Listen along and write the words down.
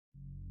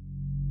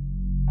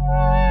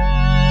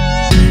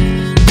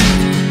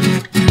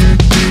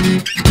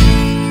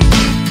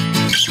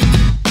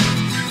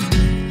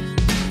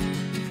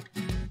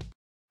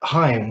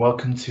Hi and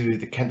welcome to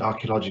the Kent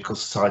Archaeological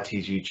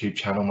Society's YouTube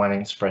channel. My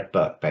name is Fred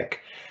Birkbeck.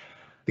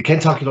 The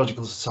Kent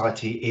Archaeological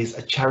Society is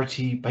a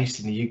charity based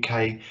in the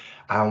UK,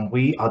 and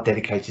we are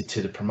dedicated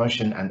to the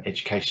promotion and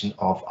education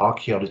of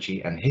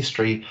archaeology and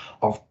history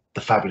of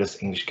the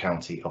fabulous English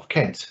county of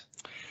Kent.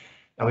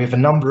 Now we have a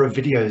number of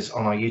videos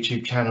on our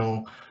YouTube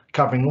channel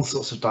covering all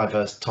sorts of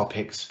diverse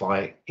topics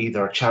by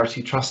either our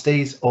charity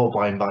trustees or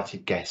by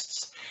invited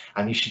guests,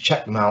 and you should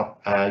check them out.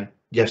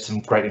 You have some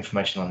great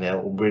information on there.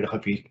 We'll really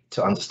help you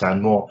to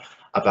understand more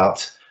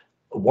about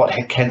what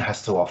Kent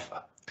has to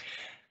offer.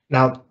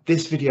 Now,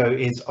 this video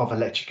is of a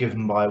lecture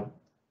given by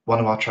one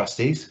of our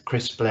trustees,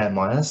 Chris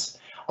Blair-Myers,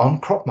 on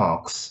crop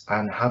marks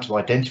and how to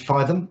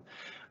identify them,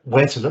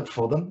 where to look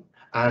for them,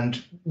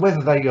 and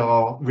whether they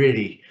are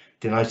really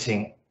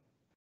denoting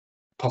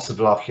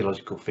possible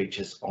archaeological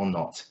features or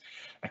not.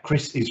 And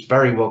Chris is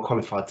very well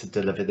qualified to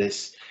deliver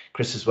this.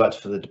 Chris has worked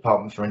for the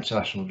Department for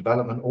International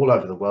Development all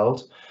over the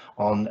world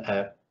on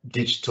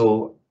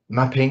digital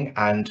mapping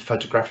and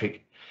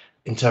photographic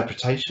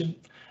interpretation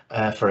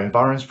for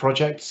environs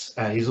projects.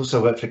 He's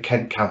also worked for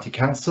Kent County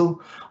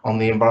Council on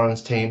the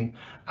environs team,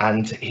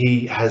 and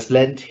he has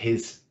lent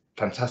his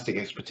fantastic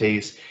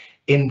expertise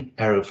in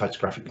aerial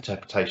photographic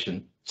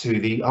interpretation to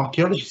the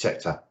archaeology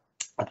sector,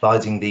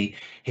 advising the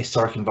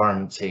historic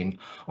environment team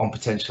on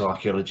potential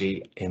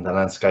archaeology in the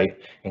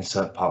landscape in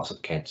certain parts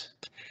of Kent.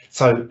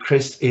 So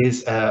Chris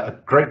is a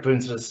great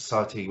boon to the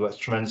society. He works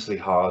tremendously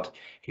hard.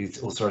 He's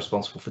also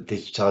responsible for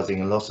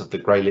digitising a lot of the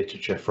grey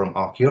literature from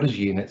archaeology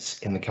units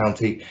in the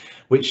county,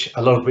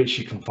 a lot of which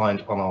you can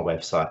find on our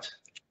website.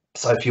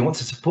 So if you want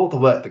to support the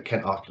work that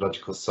Kent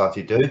Archaeological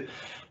Society do,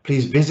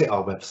 please visit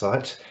our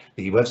website.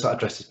 The website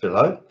address is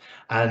below,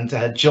 and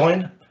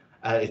join.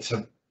 It's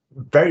a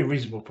very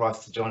reasonable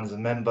price to join as a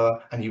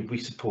member, and you'll be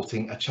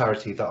supporting a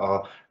charity that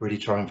are really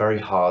trying very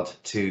hard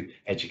to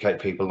educate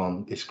people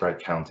on this great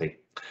county.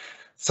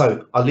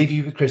 So I'll leave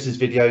you with Chris's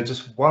video.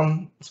 Just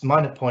one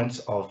minor point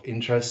of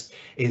interest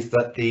is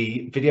that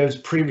the video is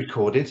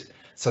pre-recorded,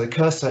 so the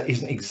cursor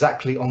isn't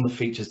exactly on the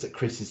features that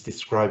Chris is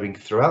describing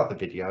throughout the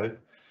video.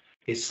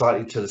 It's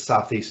slightly to the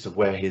southeast of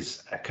where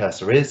his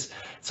cursor is.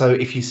 So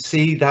if you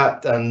see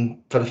that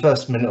for the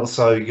first minute or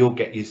so, you'll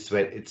get used to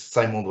it. It's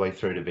the same all the way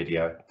through the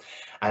video.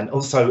 And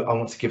also I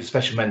want to give a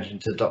special mention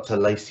to Dr.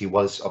 Lacey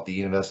Wallace of the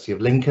University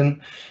of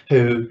Lincoln,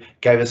 who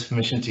gave us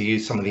permission to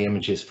use some of the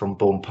images from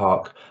Bourne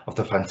Park of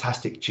the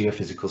fantastic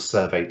geophysical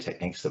survey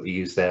techniques that we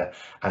use there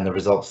and the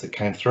results that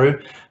came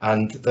through,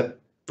 and that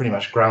pretty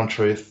much ground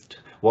truthed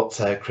what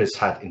Chris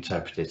had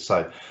interpreted.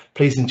 So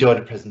please enjoy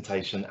the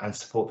presentation and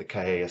support the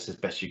KAS as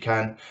best you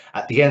can.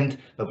 At the end,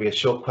 there'll be a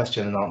short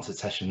question and answer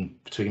session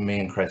between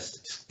me and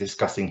Chris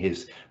discussing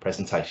his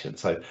presentation.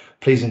 So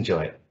please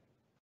enjoy it.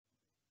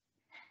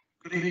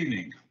 Good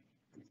evening.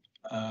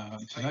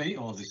 Today,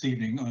 or this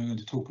evening, I'm going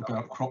to talk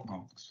about crop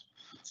marks.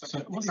 So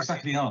what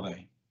exactly are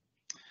they?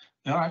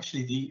 They are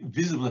actually the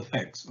visible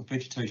effects of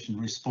vegetation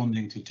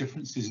responding to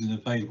differences in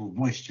available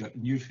moisture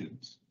and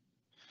nutrients,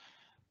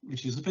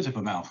 which is a bit of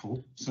a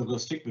mouthful, so we'll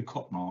stick with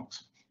crop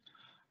marks.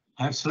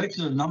 I have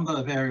selected a number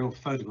of aerial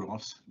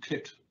photographs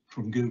clipped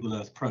from Google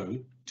Earth Pro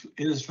to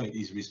illustrate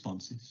these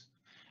responses,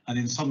 and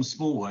in some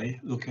small way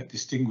look at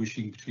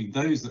distinguishing between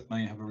those that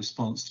may have a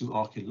response to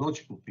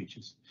archaeological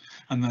features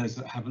and those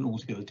that have an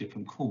altogether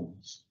different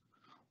cause.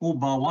 All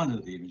bar one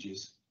of the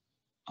images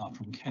are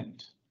from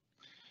Kent.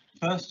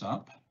 First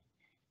up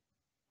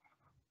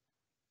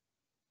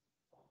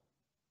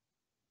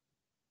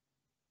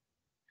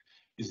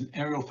is an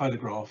aerial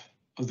photograph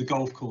of the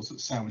golf course at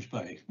Sandwich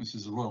Bay. This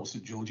is the Royal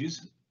St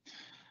George's,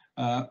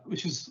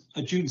 which is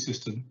a dune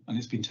system, and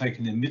it's been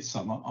taken in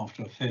midsummer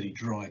after a fairly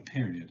dry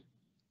period.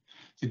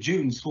 The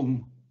dunes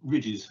form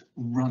ridges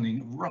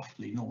running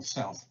roughly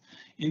north-south,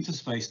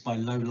 interspaced by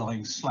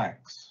low-lying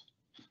slacks.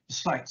 The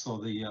slacks are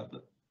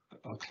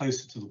are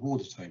closer to the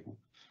water table,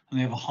 and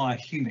they have a higher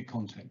humic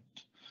content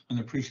and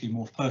are appreciably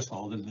more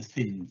fertile than the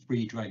thin,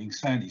 free-draining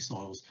sandy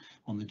soils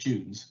on the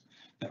dunes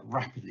that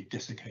rapidly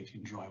desiccate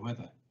in dry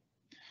weather.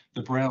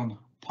 The brown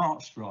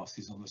parched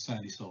grasses on the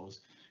sandy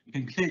soils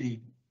can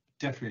clearly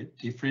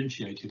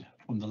differentiated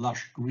from the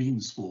lush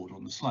green sward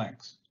on the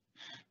slacks.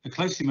 The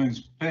closely mown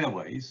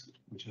fairways,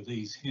 which are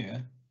these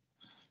here,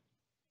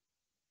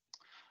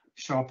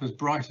 sharp as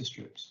brighter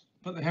strips,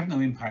 but they have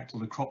no impact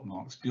on the crop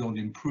marks beyond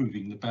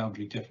improving the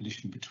boundary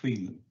definition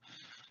between them.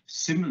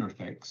 Similar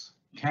effects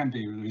can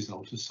be the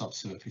result of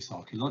subsurface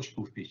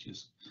archaeological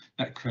features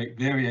that create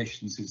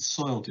variations in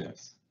soil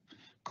depth,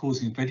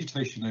 causing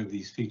vegetation over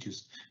these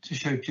features to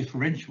show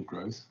differential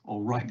growth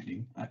or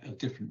ripening at a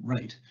different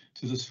rate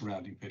to the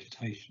surrounding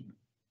vegetation.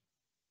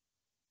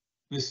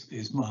 This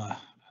is my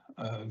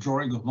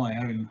drawing of my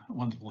own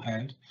wonderful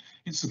hand.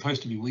 It's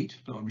supposed to be wheat,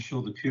 but I'm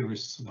sure the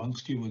purists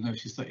amongst you will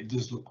notice that it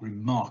does look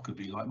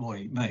remarkably like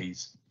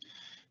maize.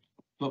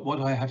 But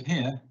what I have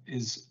here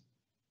is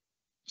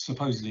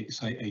supposedly,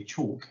 say, a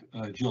chalk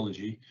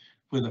geology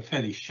with a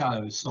fairly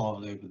shallow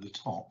soil over the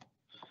top.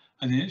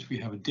 And in it we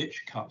have a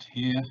ditch cut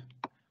here,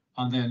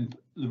 and then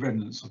the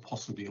remnants of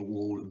possibly a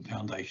wall and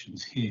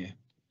foundations here.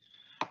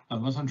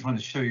 And what I'm trying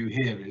to show you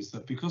here is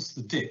that because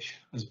the ditch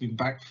has been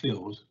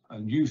backfilled,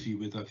 and usually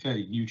with a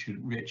fairly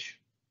nutrient-rich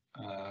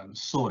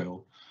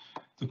soil,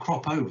 the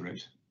crop over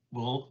it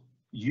will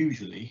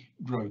usually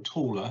grow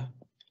taller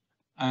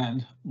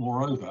and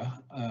moreover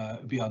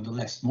be under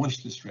less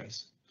moisture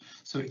stress.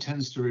 So it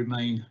tends to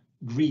remain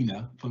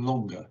greener for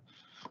longer,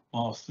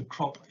 whilst the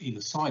crop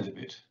either side of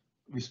it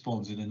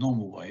responds in a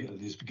normal way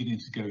and is beginning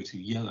to go to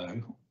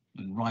yellow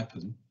and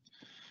ripen.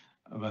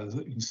 As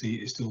you can see,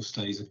 it still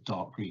stays a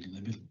dark green in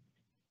the middle.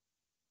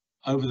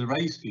 Over the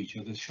raised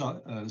feature, the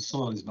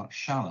soil is much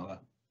shallower,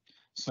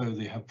 so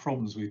they have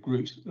problems with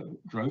root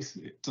growth.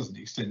 It doesn't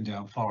extend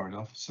down far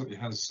enough, so it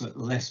has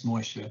less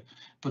moisture,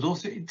 but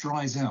also it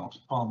dries out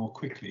far more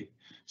quickly.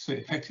 So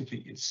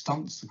effectively it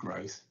stunts the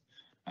growth,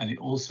 and it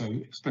also,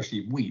 especially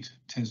in wheat,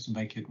 tends to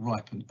make it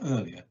ripen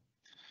earlier.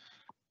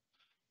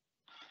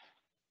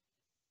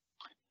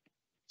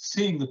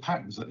 Seeing the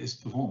patterns that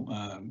this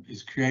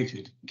is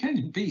created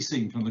can be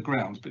seen from the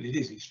ground, but it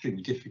is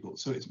extremely difficult.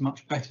 So it's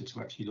much better to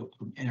actually look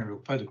from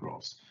aerial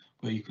photographs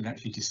where you can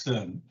actually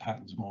discern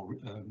patterns more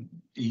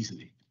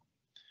easily.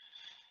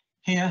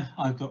 Here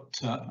I've got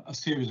a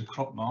series of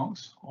crop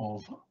marks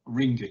of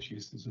ring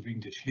ditches. There's a ring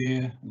ditch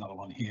here, another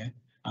one here,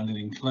 and an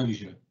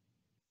enclosure.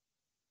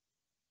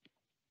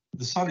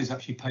 The sun is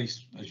actually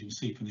placed, as you can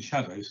see from the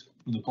shadows,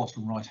 from the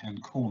bottom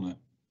right-hand corner.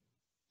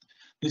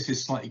 This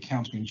is slightly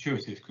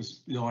counterintuitive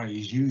because the eye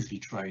is usually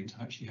trained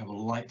to actually have a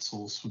light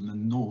source from the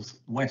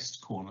northwest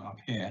corner up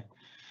here.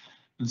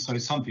 And so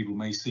some people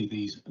may see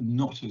these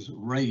not as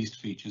raised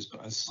features,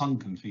 but as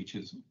sunken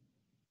features.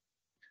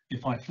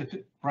 If I flip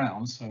it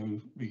round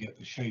so we get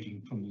the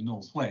shading from the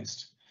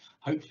northwest,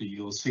 hopefully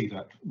you'll see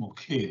that more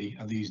clearly,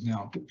 and these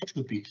now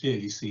should be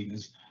clearly seen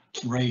as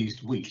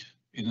raised wheat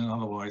in an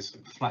otherwise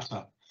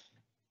flatter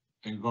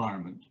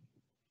environment.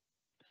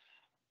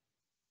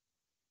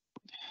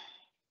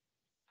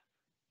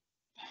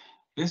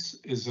 This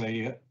is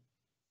a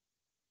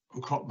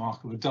crop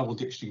mark of a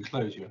double-ditched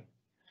enclosure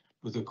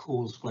with a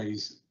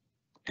causeways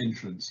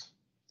entrance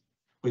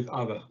with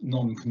other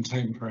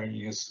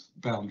non-contemporaneous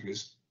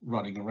boundaries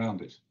running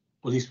around it.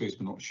 Well, these ways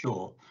we're not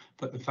sure,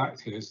 but the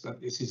fact is that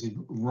this is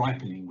in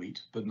ripening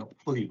wheat, but not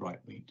fully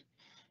ripe wheat.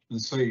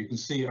 And so you can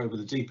see over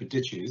the deeper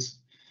ditches,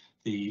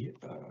 the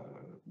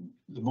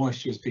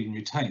moisture has been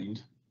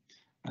retained,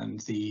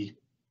 and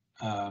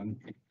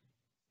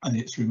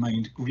it's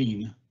remained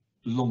green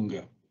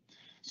longer.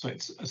 So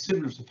it's a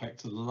similar effect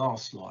to the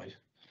last slide,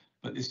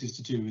 but this is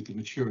to do with the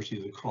maturity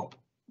of the crop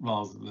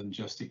rather than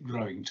just it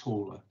growing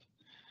taller.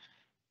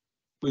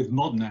 With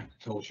modern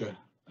agriculture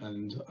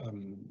and,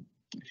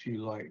 if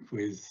you like,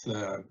 with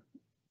the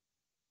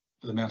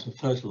amount of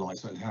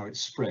fertilizer and how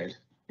it's spread,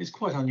 it's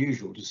quite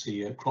unusual to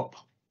see a crop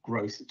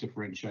growth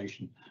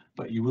differentiation,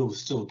 but you will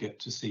still get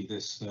to see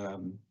this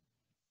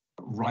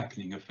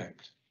ripening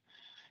effect.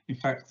 In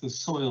fact, the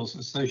soils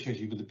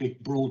associated with the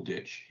big broad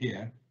ditch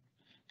here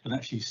can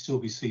actually still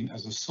be seen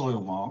as a soil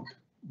mark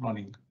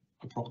running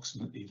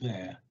approximately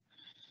there.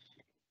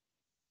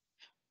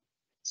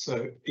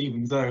 So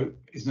even though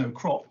there's no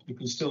crop, you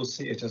can still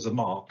see it as a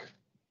mark.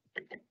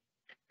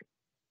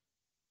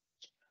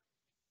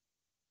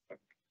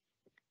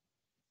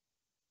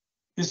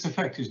 This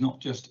effect is not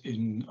just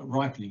in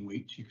ripening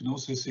wheat, you can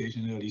also see it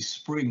in early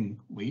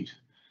spring wheat.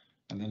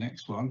 And the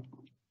next one.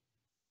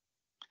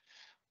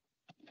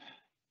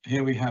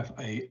 Here we have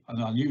an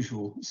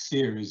unusual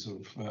series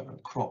of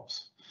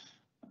crops,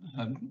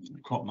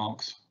 crop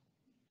marks,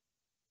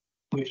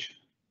 which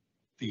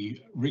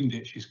the ring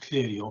ditch is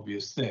clearly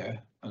obvious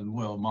there and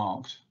well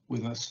marked,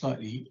 with a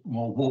slightly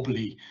more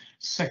wobbly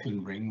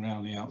second ring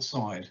around the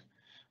outside.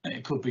 And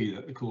it could be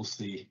that, of course,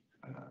 they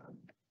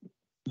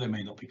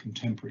may not be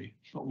contemporary,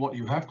 but what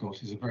you have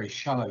got is a very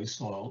shallow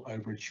soil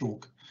over a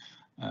chalk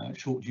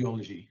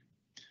geology.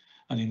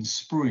 And in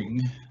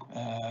spring,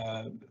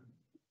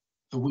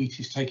 the wheat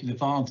is taking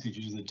advantage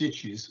of the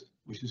ditches,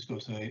 which has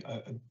got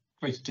a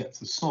greater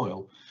depth of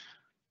soil,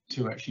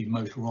 to actually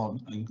motor on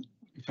and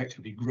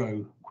effectively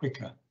grow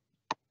quicker.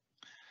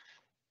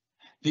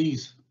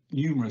 These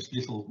numerous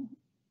little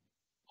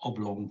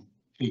oblong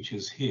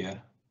features here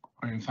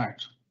are in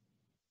fact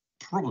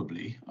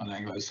probably an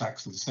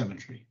Anglo-Saxon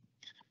cemetery.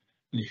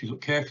 And if you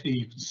look carefully,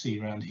 you can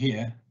see around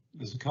here,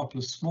 there's a couple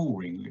of small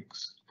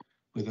ringlets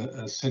with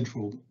a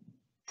central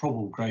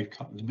probable grave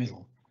cut in the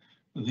middle.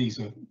 These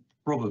are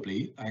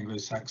probably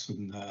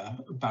Anglo-Saxon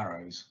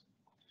barrows.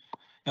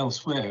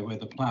 Elsewhere, where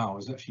the plough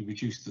has actually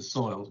reduced the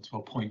soil to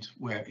a point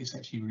where it's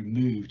actually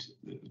removed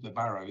the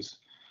barrows,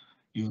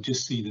 you'll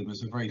just see them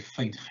as a very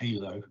faint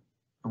halo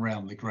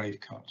around the grave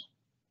cut.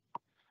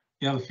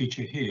 The other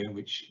feature here,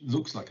 which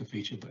looks like a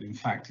feature, but in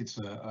fact it's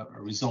a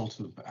result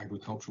of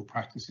agricultural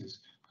practices,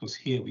 because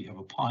here we have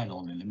a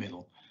pylon in the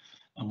middle,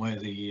 and where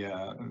the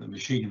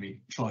machinery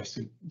tries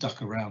to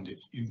duck around it,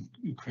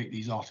 you create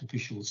these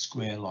artificial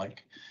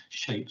square-like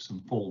shapes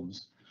and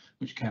forms,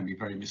 which can be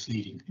very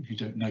misleading if you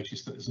don't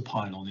notice that there's a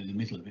pylon in the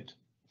middle of it.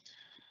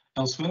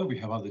 Elsewhere we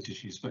have other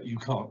ditches, but you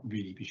can't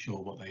really be sure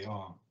what they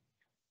are.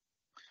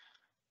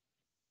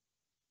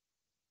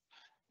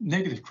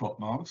 Negative crop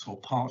marks or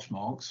parch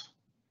marks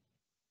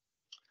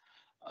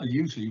are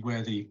usually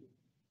where the,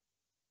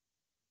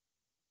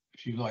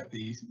 if you like,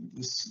 the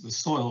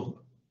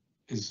soil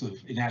is of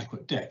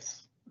inadequate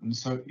depth, and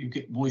so you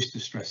get moisture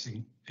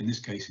stressing, in this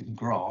case in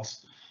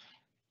grass.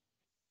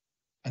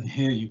 And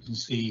here you can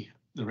see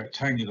the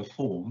rectangular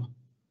form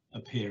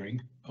appearing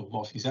of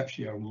what is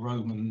actually a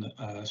Roman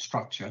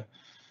structure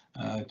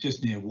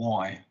just near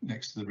Y,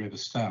 next to the River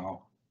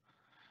Stour.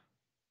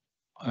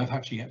 I've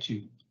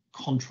actually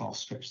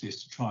contrast stretched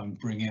this to try and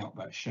bring out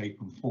that shape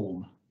and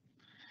form.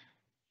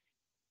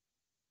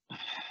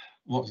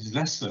 What is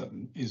less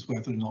certain is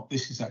whether or not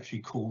this is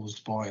actually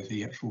caused by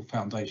the actual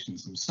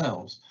foundations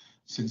themselves,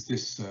 since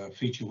this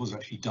feature was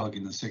actually dug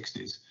in the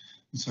 60s.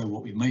 And so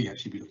what we may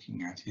actually be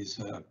looking at is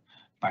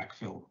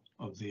backfill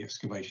of the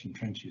excavation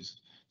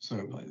trenches.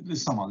 So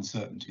there's some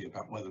uncertainty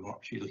about whether we're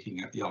actually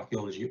looking at the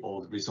archaeology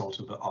or the result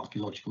of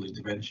archaeological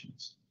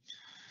interventions.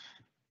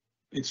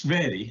 It's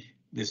rarely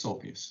this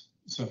obvious.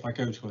 So if I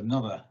go to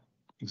another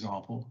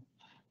example,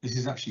 this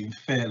is actually in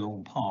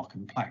Fairlawn Park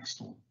in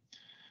Plaxtal,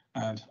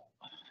 and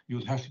you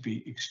would have to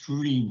be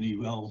extremely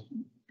well,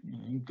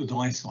 good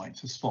eyesight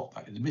to spot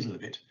that in the middle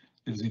of it.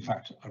 There is in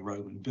fact a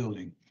Roman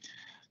building.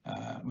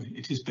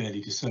 It is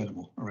barely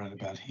discernible around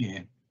about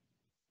here.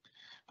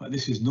 But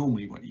this is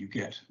normally what you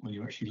get when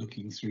you're actually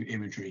looking through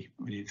imagery,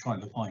 when you're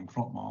trying to find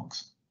crop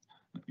marks.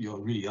 You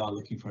really are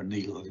looking for a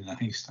needle in a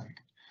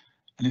haystack.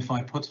 And if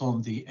I put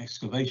on the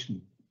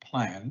excavation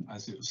plan,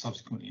 as it was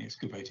subsequently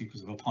excavated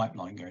because of a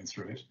pipeline going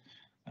through it,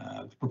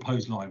 the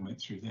proposed line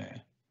went through there,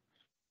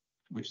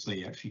 which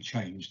they actually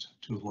changed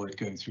to avoid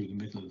going through the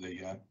middle of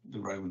the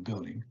Roman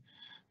building.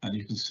 And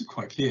you can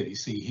quite clearly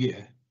see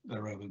here the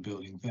Roman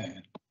building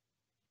there.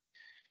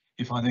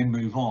 If I then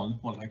move on,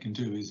 what I can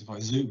do is if I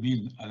zoom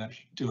in and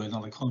actually do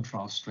another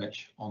contrast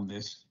stretch on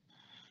this,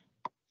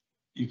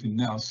 you can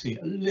now see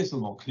a little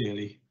more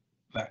clearly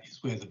that is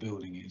where the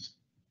building is.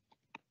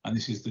 And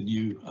this is the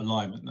new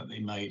alignment that they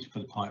made for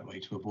the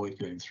pipeway to avoid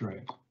going through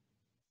it.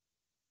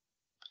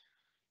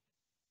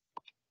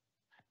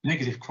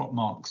 Negative crop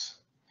marks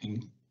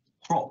in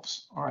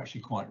crops are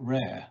actually quite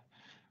rare.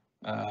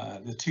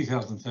 The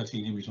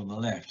 2013 image on the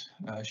left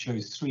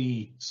shows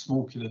three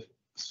small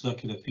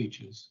circular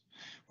features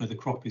where the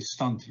crop is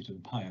stunted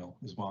and pale.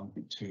 There's one,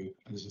 two,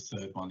 and there's a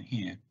third one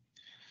here.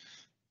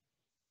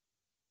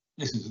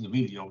 This isn't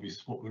immediately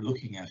obvious what we're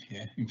looking at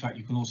here. In fact,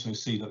 you can also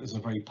see that there's a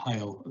very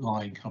pale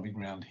line coming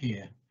around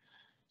here.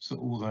 So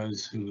all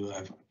those who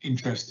have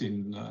interest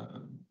in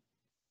the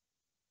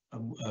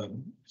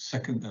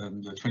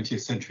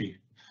 20th century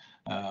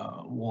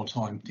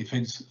wartime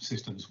defence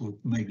systems will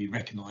maybe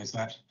recognise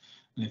that.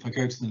 And if I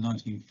go to the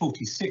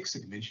 1946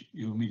 image,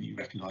 you'll immediately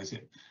recognise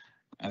it,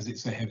 as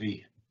it's a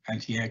heavy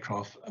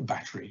anti-aircraft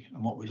battery.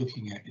 And what we're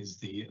looking at is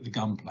the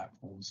gun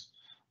platforms.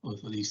 Well,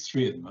 at least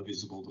three of them are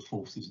visible. The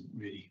fourth isn't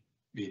really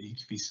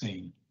to be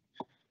seen.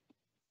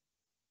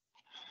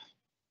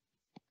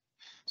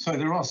 So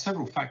there are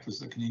several factors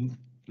that can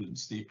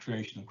influence the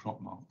creation of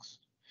crop marks.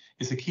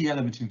 If the key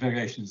element in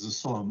variation is the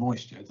soil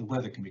moisture, the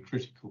weather can be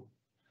critical.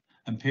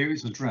 And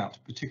periods of drought,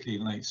 particularly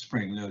in late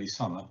spring and early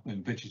summer,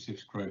 when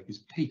vegetative growth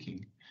is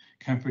peaking,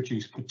 can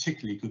produce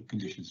particularly good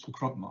conditions for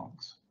crop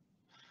marks.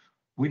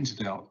 Winter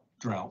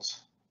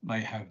droughts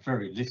may have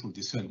very little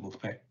discernible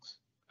effects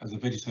as the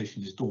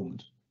vegetation is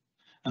dormant,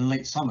 and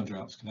late summer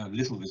droughts can have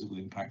little visible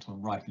impact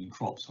on ripening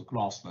crops or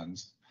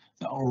grasslands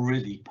that are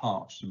already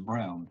parched and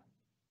brown.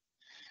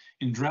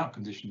 In drought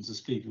conditions, the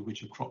speed with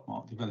which a crop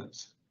mark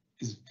develops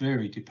is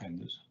very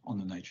dependent on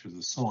the nature of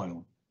the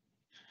soil.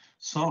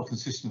 Soil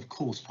consisting of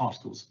coarse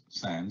particles,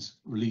 sands,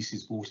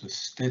 releases water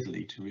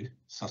steadily to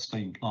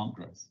sustain plant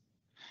growth,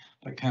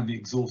 but can be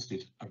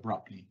exhausted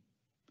abruptly.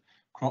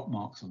 Crop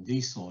marks on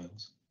these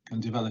soils can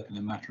develop in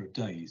a matter of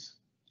days.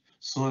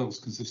 Soils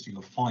consisting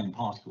of fine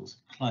particles,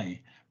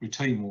 clay,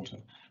 retain water,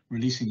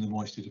 releasing the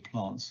moisture to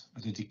plants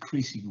at a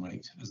decreasing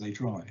rate as they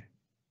dry.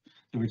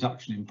 The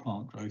reduction in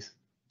plant growth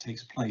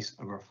takes place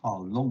over a far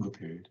longer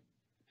period,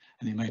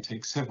 and it may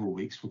take several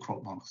weeks for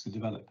crop marks to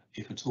develop,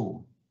 if at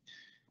all.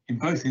 In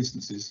both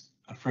instances,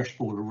 a fresh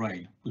fall of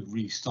rain would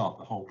restart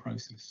the whole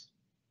process.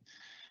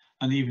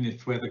 And even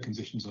if weather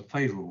conditions are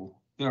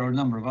favourable, there are a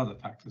number of other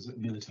factors that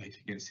militate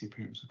against the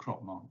appearance of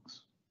crop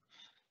marks.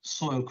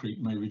 Soil creep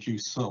may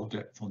reduce soil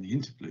depth on the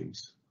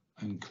interviews,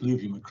 and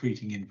colluvium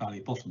accreting in valley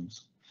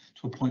bottoms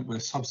to a point where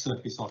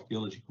subsurface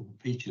archaeological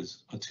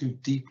features are too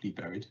deeply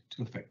buried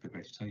to affect the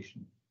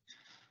vegetation.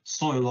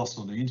 Soil loss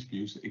on the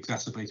interviews,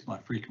 exacerbated by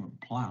frequent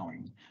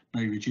ploughing,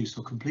 may reduce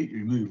or completely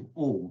remove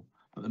all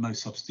but the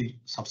most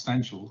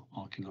substantial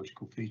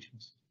archaeological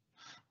features.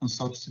 On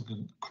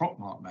subsequent crop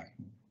mark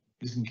mapping,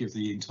 this can give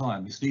the entire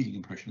misleading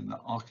impression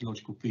that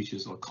archaeological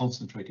features are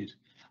concentrated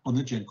on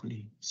the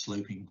gently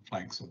sloping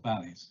flanks of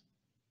valleys.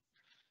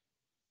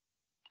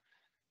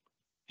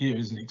 Here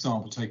is an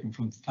example taken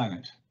from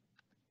Thanet.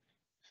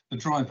 The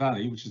dry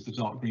valley, which is the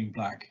dark green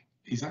black,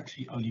 is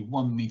actually only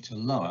 1 metre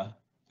lower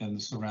than the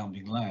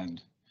surrounding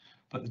land,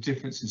 but the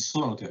difference in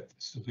soil depth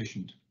is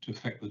sufficient to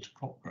affect the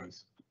crop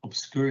growth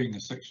obscuring a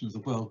section of the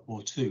World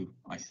War II,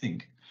 I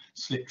think,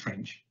 slit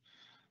trench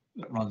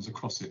that runs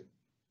across it.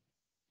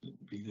 It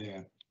would be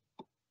there.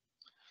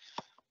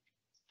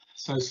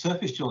 So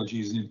surface geology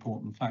is an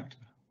important factor,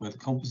 where the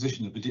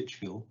composition of a ditch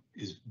fill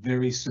is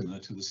very similar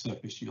to the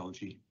surface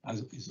geology,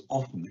 as is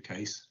often the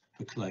case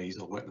for clays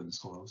or wetland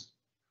soils.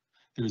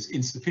 There is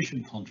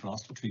insufficient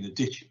contrast between the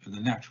ditch and the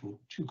natural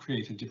to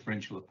create a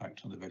differential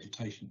effect on the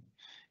vegetation,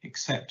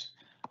 except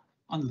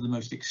under the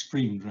most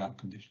extreme drought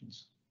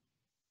conditions.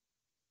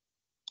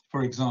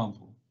 For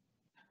example,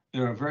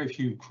 there are very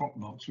few crop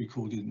marks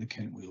recorded in the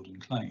Kent Wealden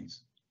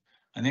clays.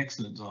 An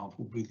excellent example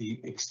would be the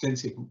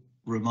extensive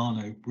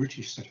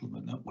Romano-British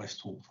settlement at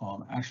Westhall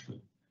Farm,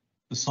 Ashford.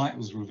 The site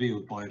was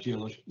revealed by a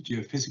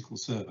geophysical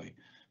survey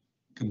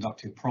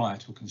conducted prior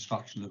to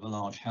construction of a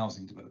large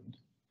housing development.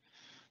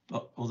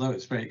 But although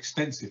it's very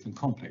extensive and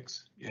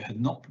complex, it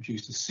had not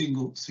produced a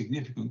single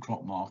significant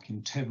crop mark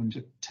in 10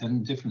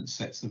 different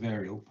sets of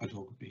aerial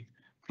photography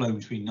flown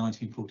between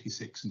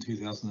 1946 and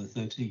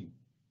 2013.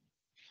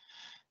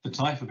 The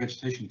type of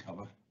vegetation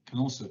cover can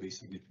also be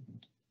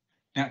significant.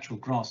 Natural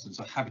grasslands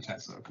are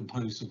habitats that are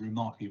composed of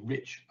remarkably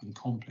rich and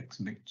complex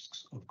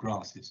mix of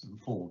grasses and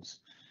forbs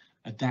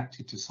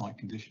adapted to site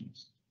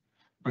conditions.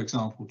 For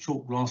example,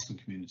 chalk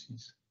grassland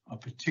communities are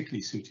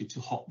particularly suited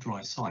to hot,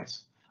 dry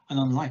sites and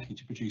unlikely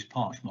to produce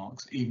parch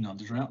marks even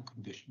under drought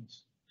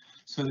conditions.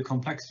 So the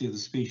complexity of the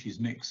species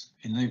mix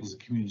enables a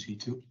community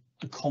to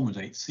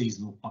accommodate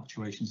seasonal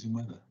fluctuations in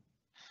weather.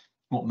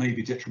 What may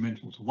be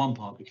detrimental to one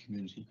part of the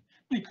community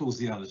may cause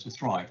the other to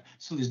thrive,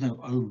 so there's no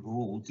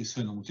overall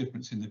discernible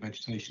difference in the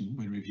vegetation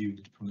when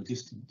reviewed from a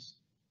distance.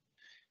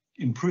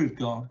 Improved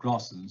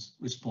grasslands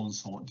respond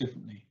somewhat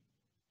differently,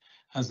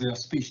 as they are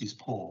species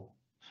poor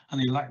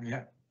and they lack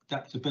the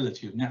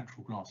adaptability of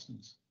natural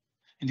grasslands.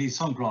 Indeed,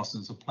 some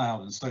grasslands are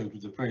ploughed and sowed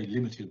with a very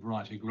limited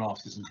variety of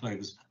grasses and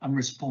clovers and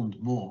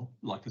respond more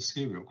like a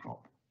cereal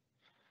crop.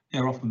 They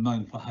are often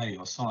mown for hay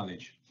or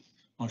silage,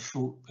 and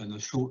the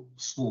short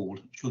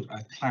sward should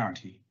add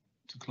clarity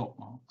to crop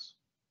marks.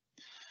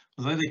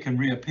 Although they can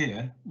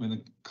reappear when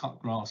the cut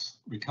grass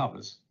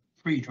recovers,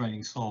 free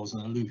draining soils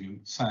and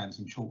alluvium, sands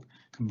and chalk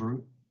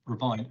can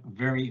provide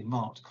very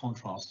marked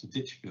contrast to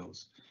ditch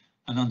fills,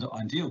 and under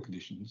ideal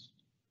conditions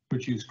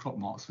produce crop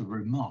marks with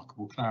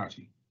remarkable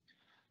clarity.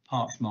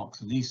 Parch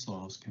marks in these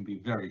soils can be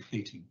very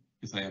fleeting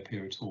if they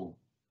appear at all,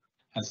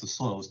 as the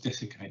soils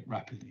desiccate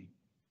rapidly.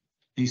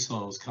 These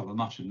soils cover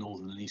much of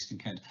northern and eastern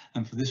Kent,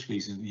 and for this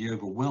reason the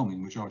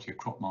overwhelming majority of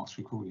crop marks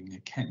recorded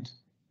near Kent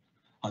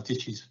are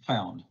ditches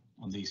found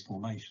on these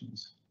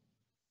formations.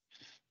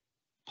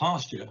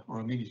 Pasture or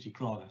amenity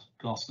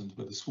grassland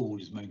where the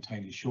sward is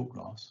maintained in short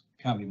grass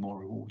can be more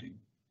rewarding.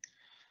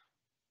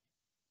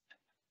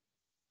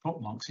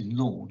 Crop marks in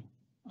lawn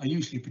are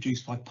usually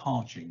produced by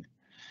parching.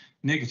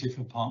 Negative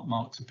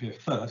marks appear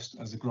first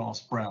as the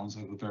grass browns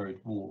over buried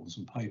walls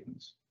and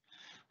pavements.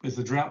 But as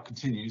the drought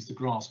continues, the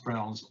grass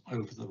browns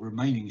over the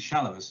remaining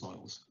shallower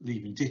soils,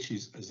 leaving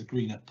ditches as the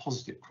greener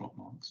positive crop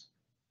marks.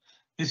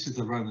 This is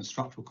the Roman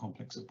structural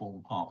complex at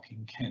Bourne Park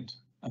in Kent,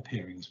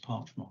 appearing as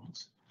parch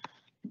marks,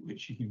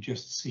 which you can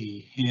just see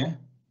here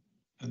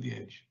at the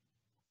edge.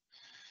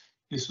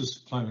 This was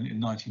flown in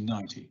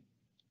 1990,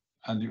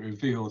 and it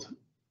revealed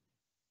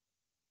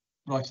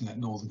right in that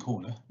northern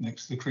corner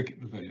next to the cricket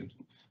pavilion,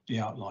 the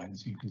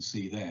outlines you can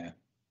see there.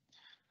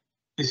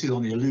 This is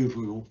on the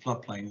alluvial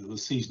floodplain of the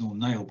seasonal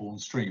Nailbourne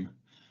stream,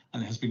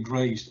 and it has been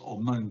grazed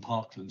on mown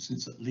parkland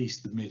since at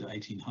least the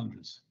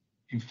mid-1800s.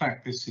 In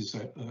fact, this is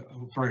a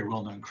very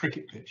well-known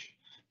cricket pitch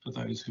for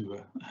those who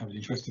have an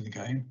interest in the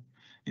game.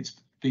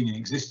 It's been in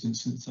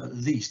existence since at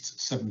least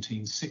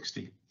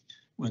 1760,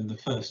 when the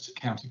first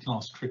county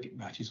class cricket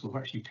matches were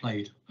actually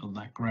played on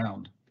that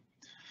ground.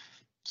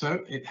 So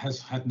it has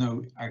had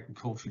no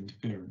agricultural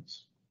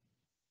interference.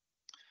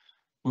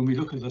 When we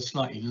look at a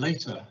slightly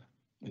later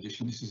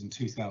edition, this is in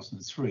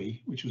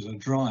 2003, which was a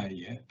drier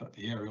year, but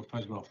the aerial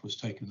photograph was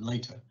taken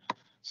later.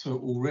 So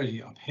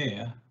already up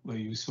here, where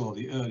you saw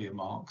the earlier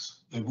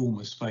marks, they've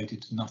almost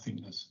faded to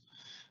nothingness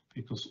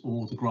because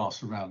all the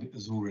grass around it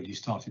has already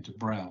started to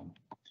brown.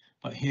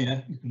 But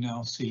here you can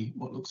now see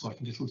what looks like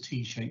a little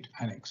T-shaped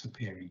annex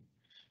appearing.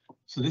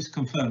 So this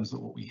confirms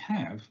that what we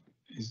have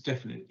is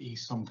definitely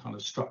some kind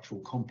of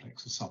structural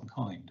complex of some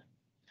kind.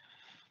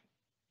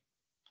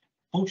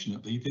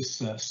 Fortunately,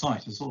 this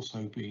site has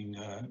also been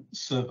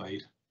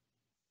surveyed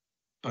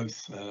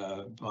both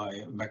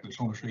by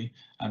magnetometry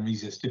and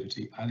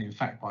resistivity, and in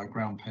fact by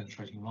ground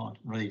penetrating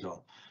radar.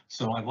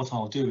 So what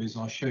I'll do is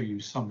I'll show you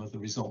some of the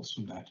results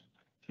from that,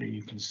 so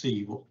you can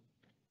see what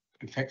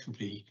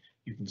effectively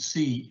you can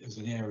see as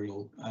an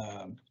aerial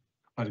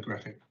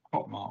photographic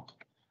crop mark,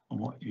 and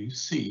what you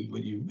see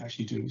when you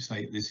actually do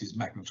say this is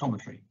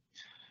magnetometry.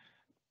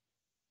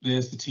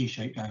 There's the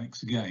T-shaped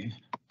annex again,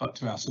 but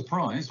to our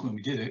surprise, when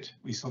we did it,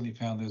 we suddenly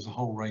found there's a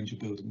whole range of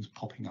buildings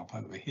popping up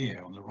over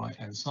here on the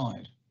right-hand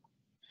side.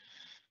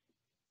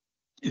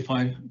 If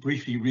I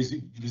briefly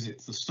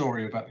visit the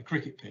story about the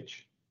cricket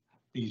pitch,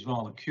 these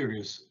rather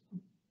curious,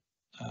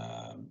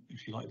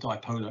 if you like,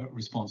 dipolar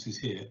responses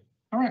here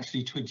are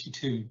actually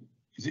 22,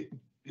 is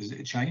it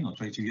a chain or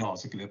 22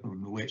 yards? I can never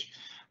remember which,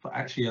 but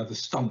actually are the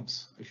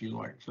stumps, if you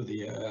like, for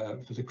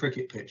the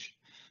cricket pitch,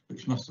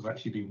 which must have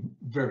actually been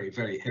very,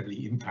 very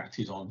heavily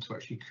impacted on to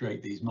actually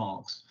create these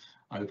marks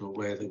over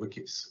where the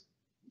wickets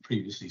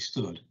previously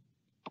stood.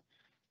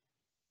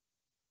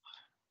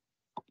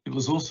 It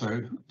was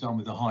also done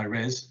with a high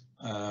res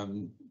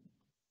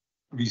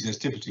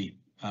resistivity,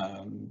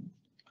 and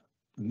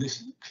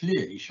this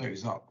clearly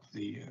shows up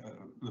the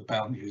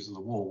boundaries of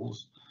the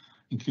walls,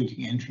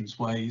 including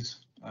entranceways,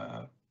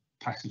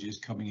 passages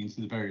coming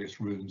into the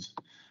various rooms,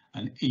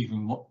 and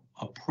even what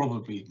are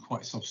probably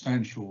quite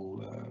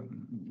substantial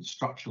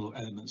structural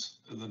elements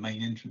of the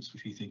main entrance,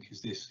 which we think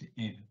is this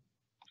here.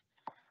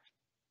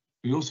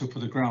 We also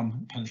put a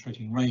ground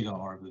penetrating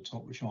radar over the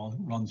top, which I'll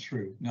run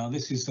through. Now,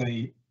 this is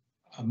a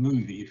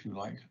movie, if you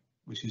like,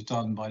 which is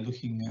done by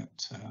looking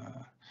at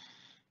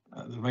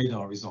the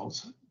radar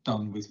results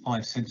done with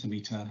 5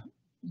 centimetre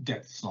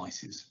depth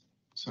slices.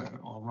 So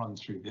I'll run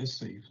through this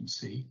so you can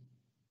see.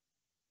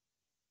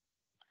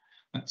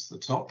 That's the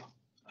top,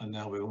 and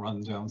now we'll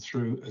run down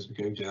through as we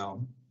go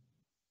down.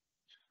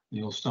 And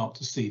you'll start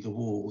to see the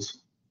walls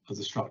of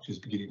the structures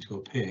beginning to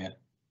appear.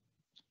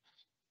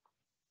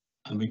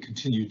 And we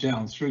continue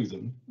down through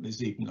them.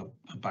 There's even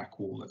a back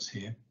wall that's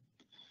here.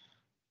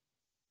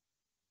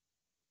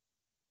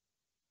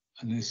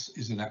 And this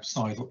is an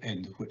apsidal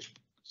end, of which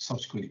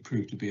subsequently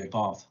proved to be a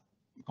bath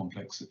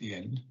complex at the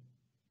end.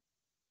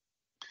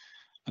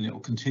 And it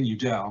will continue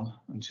down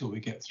until we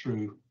get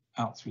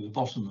out through the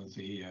bottom of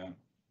the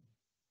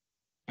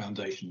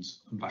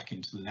foundations and back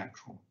into the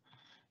natural.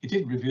 It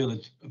did reveal a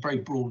very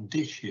broad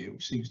ditch here,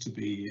 which seems to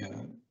be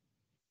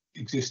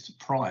exist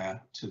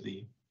prior to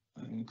the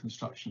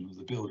construction of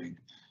the building,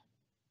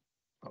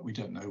 but we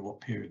don't know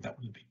what period that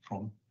would have been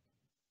from.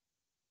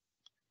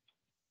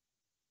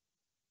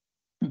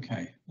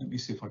 Okay, let me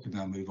see if I can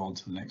now move on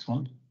to the next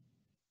one.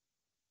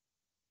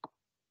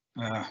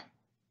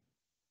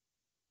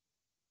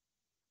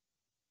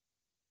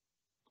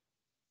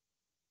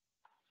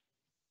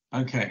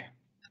 Okay,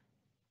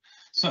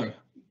 so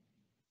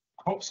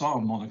crops are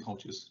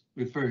monocultures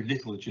with very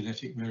little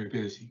genetic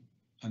variability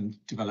and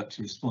developed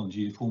to respond to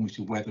uniformity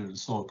to weather and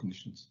soil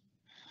conditions.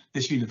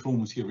 This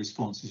uniformity of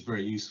response is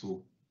very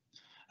useful,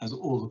 as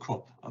all the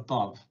crop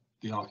above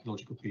the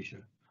archaeological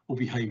feature will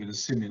behave in a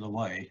similar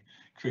way,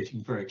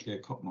 creating very clear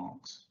crop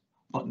marks.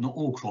 But not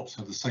all crops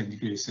have the same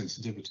degree of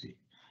sensitivity.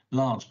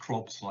 Large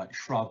crops like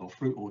shrub or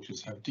fruit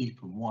orchards have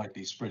deep and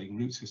widely spreading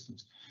root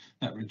systems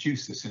that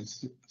reduce their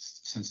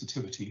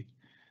sensitivity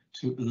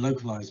to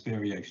localized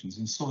variations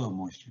in soil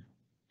moisture.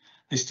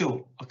 They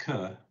still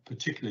occur,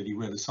 particularly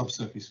where the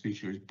subsurface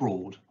feature is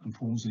broad and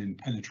forms an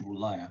impenetrable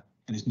layer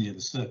and is near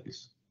the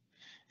surface.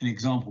 An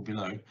example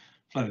below,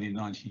 flown in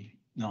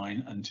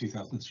 1999 and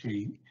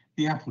 2003,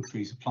 the apple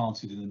trees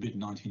planted in the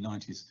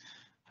mid-1990s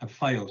have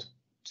failed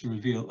to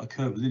reveal a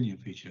curvilinear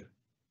feature.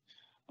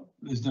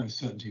 There's no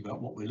certainty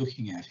about what we're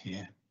looking at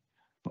here,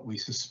 but we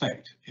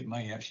suspect it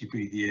may actually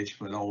be the edge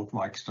of an old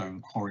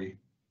limestone quarry.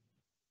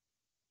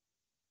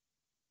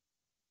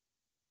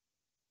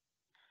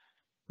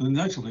 With a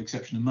notable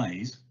exception of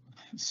maize,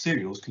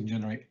 cereals can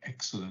generate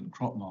excellent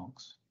crop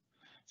marks.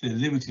 Their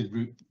limited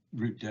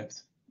root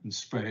depth and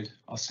spread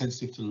are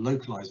sensitive to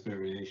localized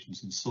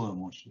variations in soil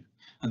moisture,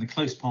 and the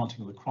close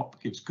planting of the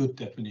crop gives good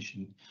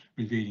definition,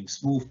 revealing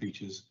small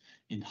features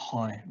in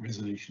high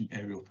resolution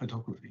aerial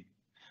photography.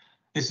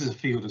 This is a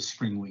field of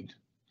spring wheat.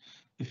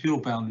 The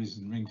field boundaries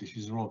and ring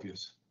dishes are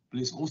obvious, but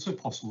it's also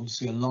possible to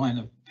see a line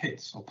of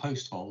pits or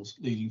post holes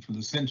leading from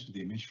the centre of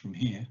the image from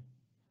here,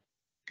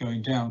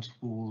 going down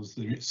towards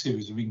the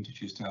series of ring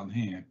dishes down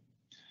here.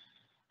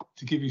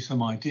 To give you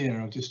some idea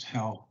of just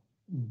how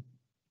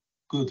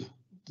good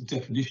the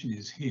definition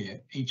is here,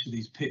 each of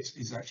these pits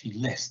is actually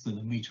less than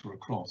a metre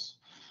across.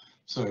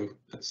 So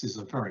this is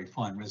a very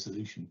fine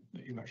resolution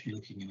that you're actually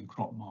looking in a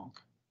crop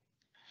mark.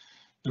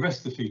 The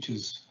rest of the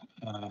features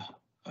are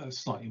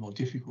slightly more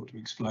difficult to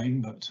explain,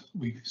 but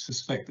we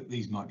suspect that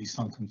these might be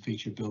sunken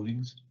feature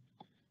buildings.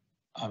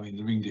 I mean,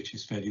 the ring ditch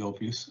is fairly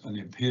obvious, and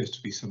it appears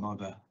to be some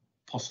other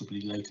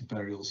possibly later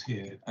burials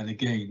here. And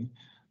again,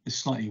 this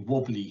slightly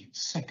wobbly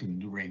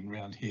second ring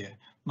round here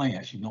may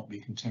actually not be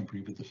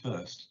contemporary with the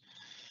first.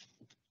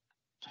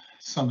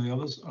 Some of the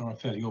others are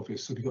fairly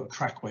obvious. So we've got a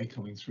trackway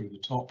coming through the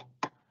top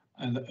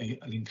and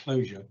an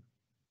enclosure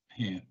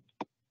here.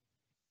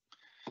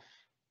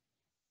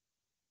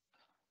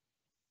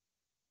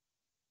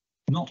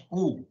 Not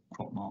all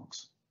crop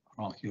marks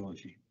are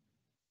archaeology.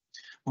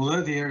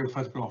 Although the aerial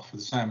photograph for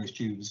the sandwich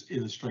dunes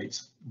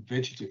illustrates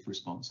vegetative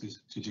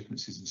responses to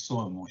differences in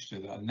soil moisture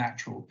that are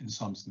natural in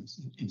some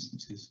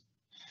instances,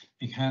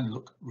 it can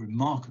look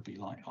remarkably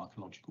like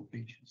archaeological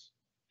features.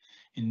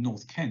 In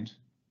North Kent,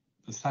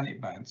 the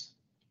thanate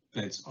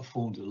beds are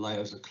formed of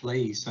layers of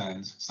clayey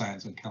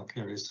sands and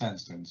calcareous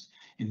sandstones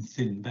in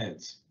thin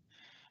beds,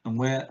 and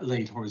where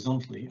laid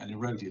horizontally and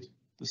eroded,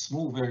 the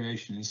small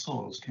variation in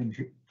soils can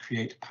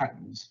create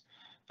patterns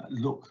that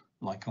look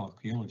like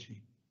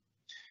archaeology.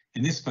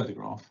 In this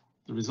photograph,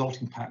 The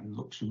resulting pattern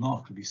looks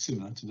remarkably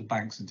similar to the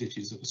banks and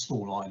ditches of a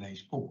small Iron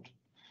Age port.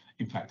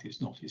 In fact,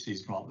 it's not, it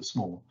is rather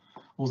small.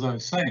 Although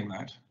saying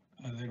that,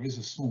 there is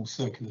a small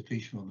circular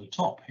feature on the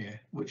top here,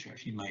 which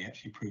may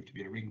prove to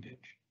be a ring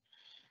ditch.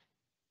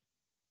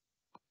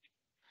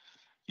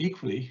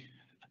 Equally,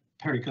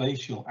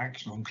 periglacial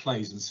action on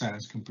clays and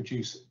sands can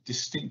produce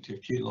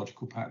distinctive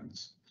geological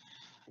patterns.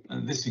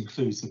 And this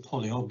includes the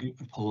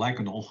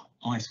polygonal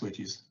ice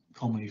wedges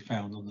commonly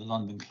found on the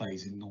London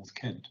clays in North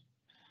Kent.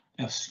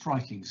 They are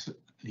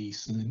strikingly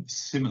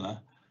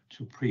similar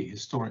to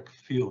prehistoric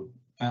field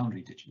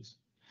boundary ditches,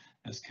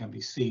 as can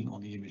be seen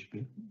on the image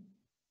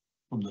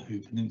from the Hoo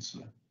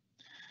Peninsula.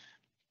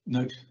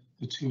 Note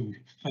the two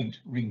faint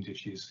ring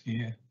ditches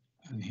here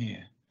and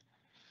here,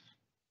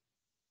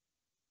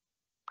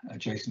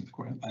 adjacent to the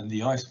ground, and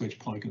the ice wedge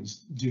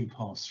polygons do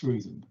pass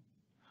through them.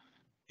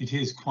 It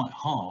is quite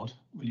hard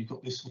when you've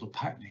got this sort of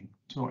patterning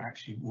to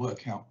actually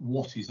work out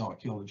what is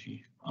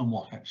archaeology and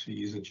what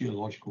actually is a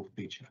geological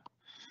feature.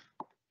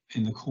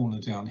 In the corner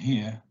down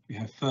here, we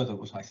have further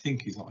what I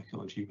think is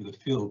archaeology, with a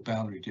field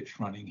boundary ditch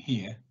running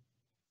here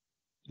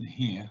and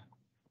here,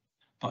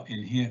 but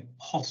in here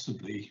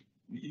possibly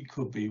it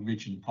could be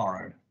ridge and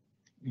furrow.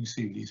 You can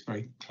see these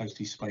very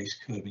closely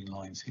spaced curving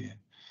lines here.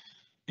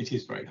 It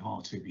is very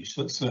hard to be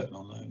certain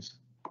on those,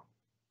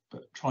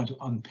 but trying to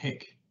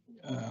unpick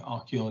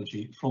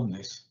archaeology from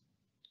this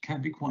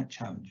can be quite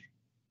challenging.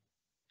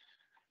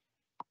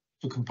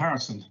 For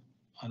comparison,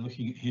 I'm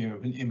looking at here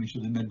an image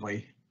of the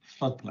Medway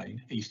floodplain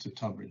east of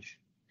Tunbridge.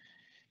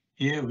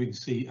 Here we can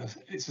see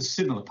it's a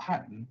similar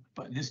pattern,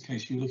 but in this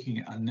case you're looking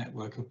at a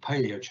network of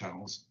paleo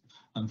channels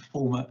and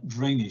former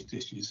drainage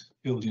ditches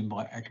filled in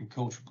by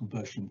agricultural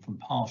conversion from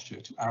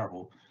pasture to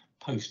arable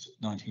post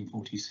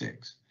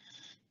 1946.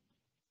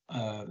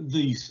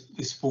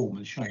 This form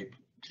and shape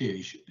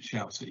clearly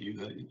shouts at you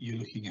that you're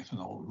looking at an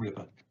old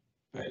river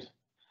bed,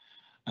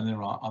 and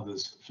there are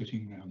others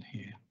flitting around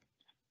here.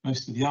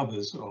 Most of the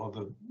others are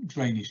the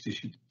drainage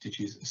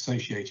ditches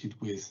associated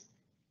with,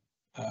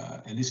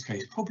 in this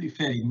case, probably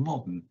fairly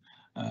modern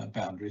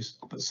boundaries,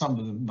 but some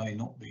of them may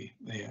not be.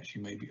 They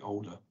actually may be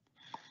older.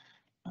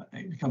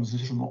 It becomes a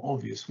little more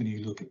obvious when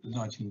you look at the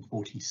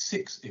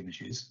 1946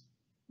 images,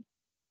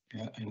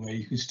 and where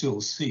you can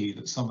still see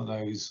that some of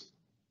those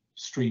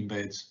stream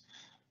beds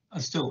are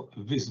still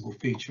a visible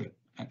feature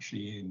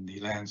actually in the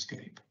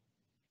landscape.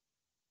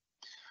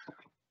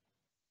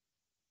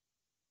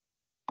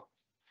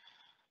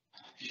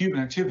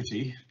 Human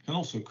activity can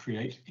also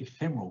create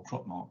ephemeral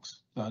crop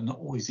marks that are not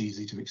always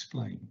easy to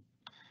explain.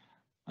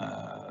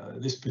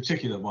 This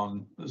particular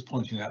one was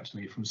pointed out to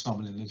me from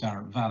someone in the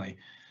Darren Valley,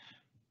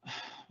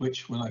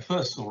 which when I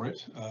first saw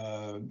it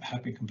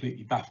had been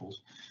completely baffled.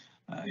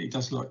 It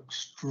does look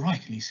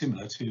strikingly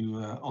similar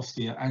to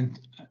Ostia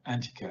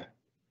Antica,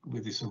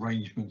 with this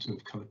arrangement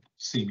of kind of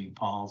seaming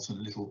paths and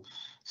little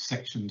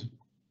sectioned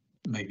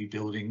maybe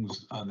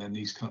buildings, and then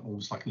these kind of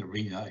almost like an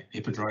arena,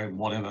 hippodrome,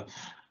 whatever.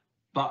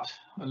 But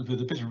with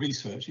a bit of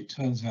research, it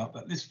turns out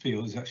that this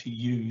field is actually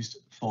used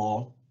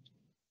for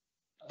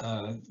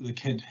the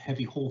Kent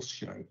Heavy Horse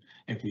Show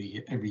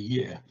every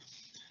year.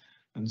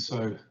 And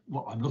so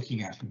what I'm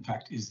looking at, in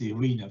fact, is the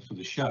arena for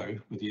the show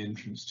with the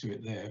entrance to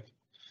it there,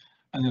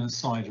 and then a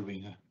side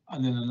arena,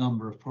 and then a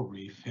number of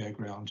probably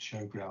fairground,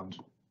 showground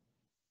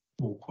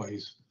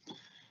walkways,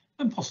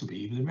 and possibly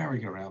even a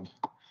merry-go-round.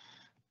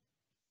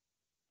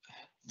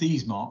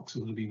 These marks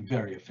would have been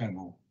very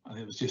ephemeral, and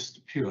it was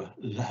just pure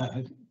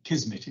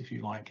kismet, if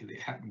you like, that it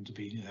happened to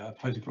be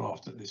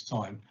photographed at this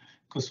time,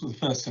 because with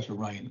the first set of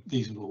rain,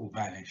 these had all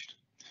vanished.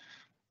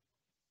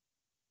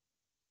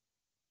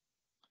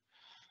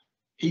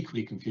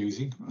 Equally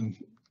confusing and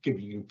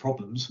giving you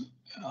problems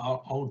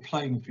are old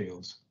playing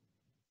fields.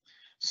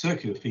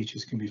 Circular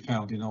features can be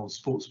found in old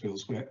sports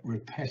fields where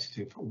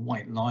repetitive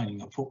white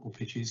lining of football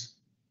pitches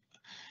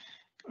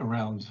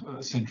around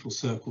central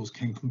circles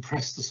can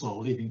compress the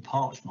soil, leaving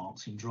parch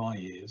marks in dry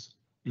years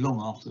long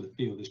after the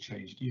field has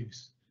changed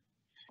use.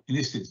 In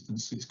this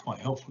instance, it's quite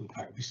helpful, in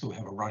fact, we still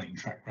have a running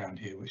track around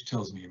here, which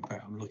tells me, in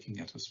fact, I'm looking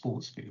at a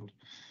sports field.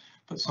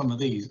 But some of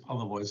these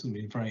otherwise have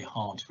been very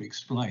hard to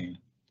explain.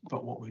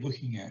 But what we're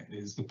looking at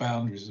is the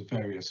boundaries of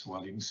various,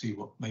 well, you can see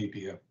what may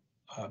be a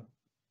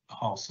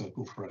half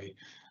circle for a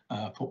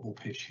football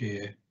pitch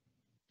here.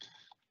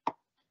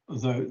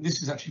 Although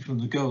this is actually from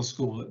the girls'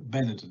 school at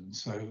Benenden,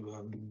 so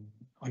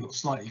I got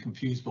slightly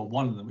confused by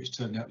one of them, which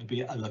turned out to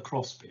be a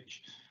lacrosse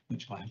pitch,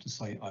 which I have to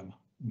say I'm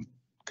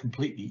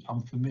completely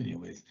unfamiliar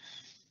with.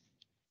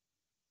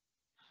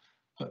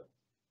 But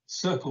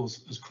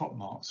circles as crop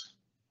marks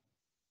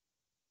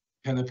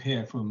can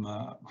appear from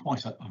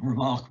quite a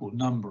remarkable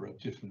number of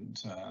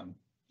different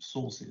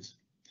sources.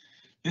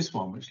 This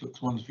one, which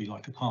looks wonderfully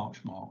like a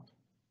parch mark,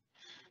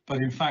 but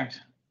in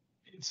fact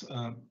it's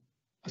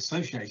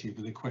associated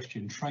with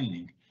equestrian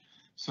training.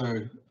 So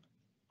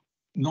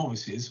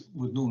novices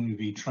would normally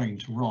be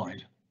trained to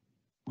ride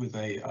with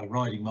a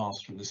riding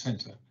master in the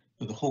centre,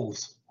 with a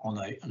horse on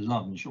a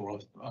lunge or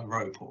a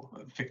rope or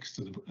fixed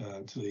to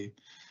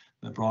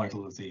the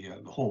bridle of the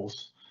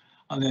horse,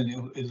 and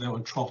then they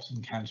would trot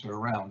and canter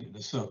around in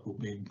a circle,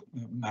 being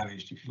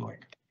managed, if you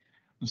like.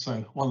 And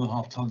so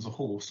 1.5 tons of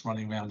horse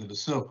running around in a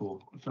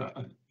circle for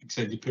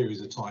extended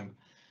periods of time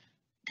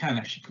can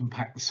actually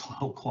compact the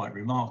soil quite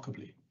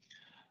remarkably.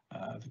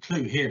 The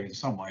clue here in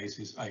some ways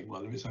is,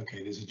 well, there's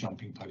a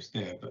jumping post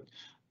there, but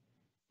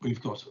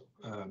we've got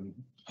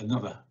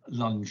another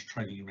lunge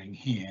training ring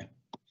here,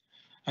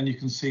 and you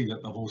can see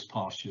that the horse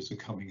pastures are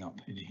coming up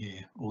in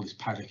here, all this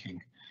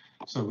paddocking.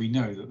 So we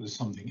know that there's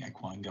something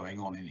equine going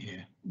on in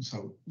here. And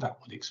so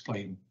that would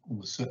explain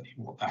almost certainly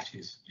what that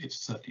is. It's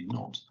certainly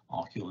not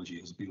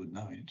archaeology as we would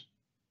know it.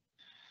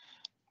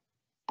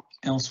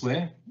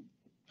 Elsewhere,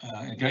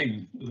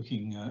 again,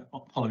 looking,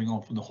 following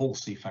on from the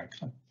horsey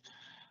factor,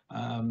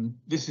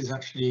 this is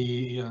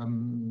actually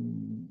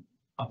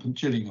up in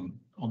Gillingham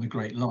on the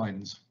Great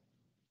Lines.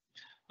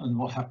 And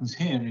what happens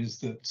here is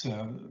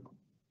that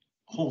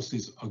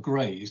horses are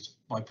grazed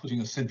by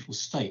putting a central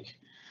stake,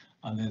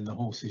 and then the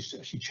horses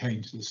actually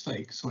chained to the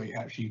stake, so it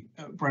actually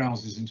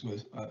browses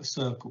into a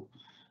circle.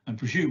 And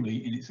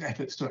presumably, in its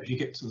efforts to actually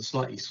get to the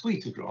slightly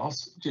sweeter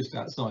grass just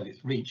outside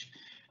its reach,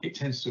 it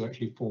tends to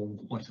actually form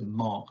quite a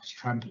marked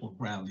trample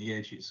around the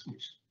edges,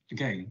 which,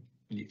 again,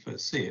 when you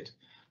first see it,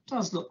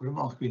 does look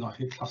remarkably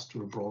like a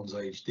cluster of Bronze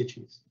Age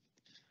ditches,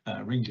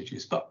 ring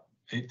ditches, but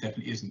it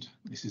definitely isn't.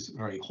 This is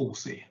very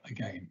horsey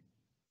again.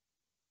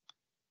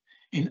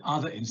 In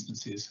other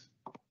instances,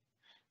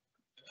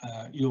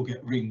 you'll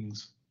get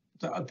rings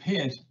that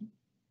appeared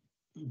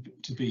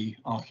to be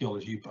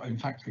archaeology, but in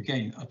fact,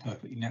 again, are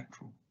perfectly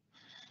natural.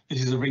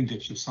 This is a ring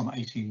ditch of some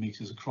 18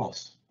 metres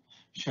across,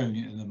 shown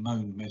in a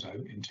mown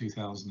meadow in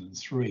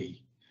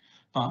 2003.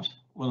 But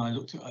when I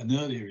looked at an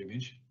earlier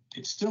image,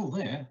 it's still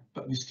there,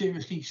 but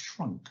mysteriously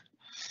shrunk.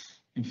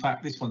 In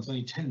fact, this one's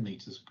only 10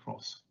 metres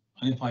across.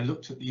 And if I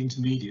looked at the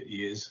intermediate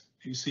years,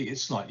 you see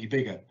it's slightly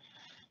bigger.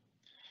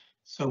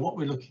 So what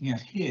we're looking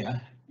at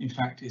here, in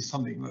fact, is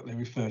something that they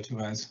refer to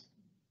as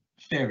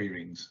fairy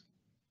rings.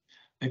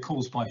 They're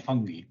caused by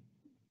fungi,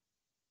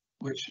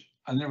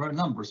 and there are a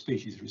number of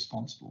species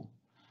responsible,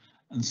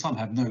 and some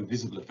have no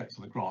visible effect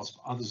on the grass,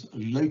 but others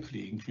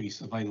locally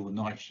increase available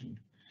nitrogen,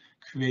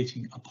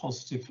 creating a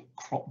positive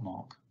crop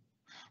mark.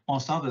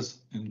 Whilst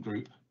others in the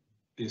group,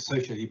 the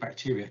associated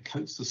bacteria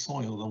coats the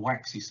soil with a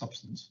waxy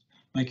substance,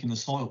 making the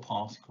soil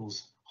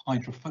particles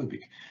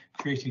hydrophobic,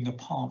 creating a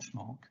parch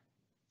mark.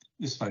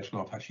 This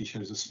photograph actually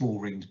shows a small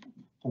ring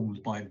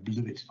formed by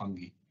bluet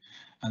fungi,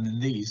 and then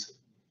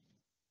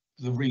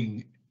the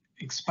ring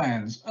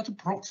expands at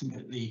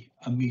approximately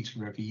 1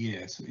 metre every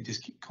year, so it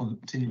just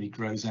continually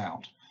grows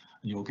out,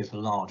 and you'll get a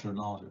larger and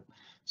larger.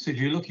 So if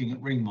you're looking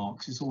at ring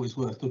marks, it's always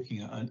worth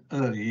looking at an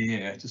earlier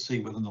year to see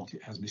whether or not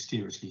it has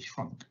mysteriously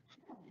shrunk.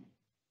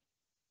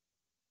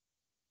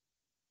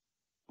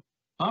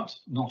 But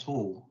not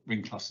all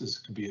ring clusters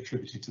can be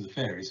attributed to the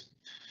fairies.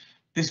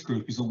 This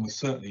group is almost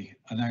certainly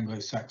an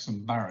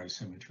Anglo-Saxon barrow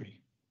cemetery.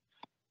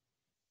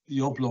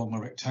 The oblong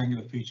or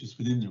rectangular features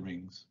within the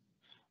rings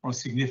are a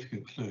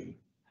significant clue,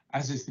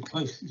 as is the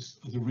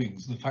closest of the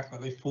rings and the fact that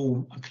they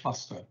form a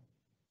cluster.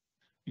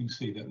 You can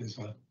see that there's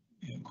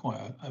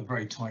quite a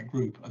very tight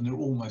group, and they're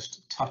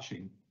almost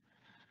touching.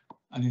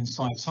 And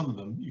inside some of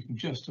them, you can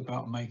just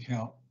about make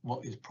out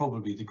what is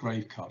probably the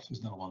grave cut. There's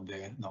another one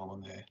there, another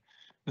one there.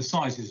 The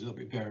size is a little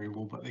bit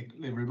variable, but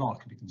they're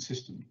remarkably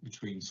consistent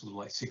between sort of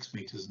like 6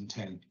 metres and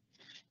 10.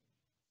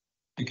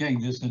 Again,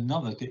 there's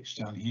another ditch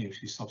down here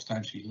which is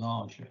substantially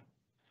larger,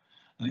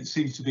 and it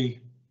seems to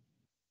be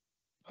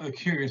a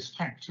curious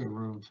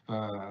factor of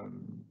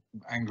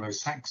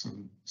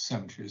Anglo-Saxon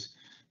cemeteries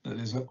that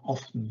there's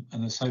often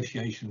an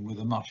association with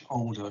a much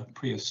older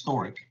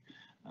prehistoric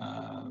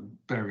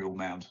burial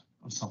mound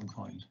of some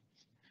kind,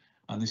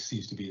 and this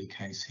seems to be the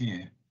case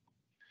here.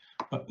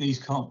 But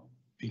these can't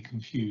be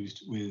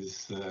confused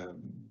with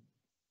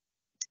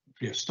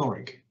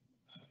prehistoric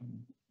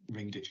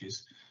ring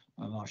ditches,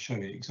 and I'll show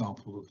you an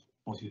example of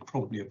what is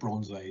probably a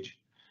Bronze Age.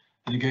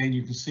 And again,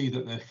 you can see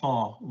that they're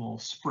far more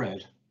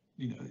spread.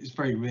 It's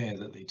very rare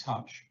that they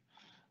touch.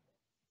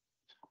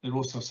 They're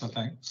also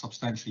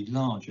substantially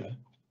larger,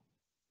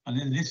 and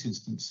in this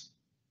instance,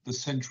 the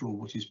central,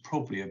 which is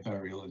probably a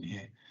burial in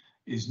here,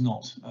 is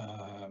not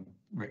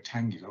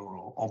rectangular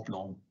or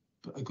oblong,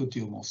 but a good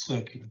deal more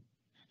circular.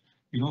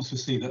 You can also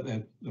see that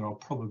there are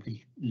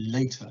probably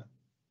later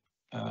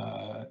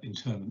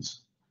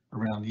interments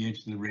around the edge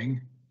of the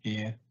ring,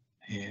 here,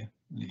 here,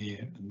 and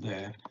here, and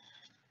there,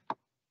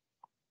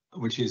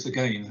 which is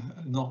again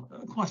not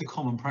quite a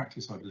common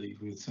practice, I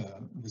believe, with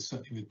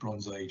certainly with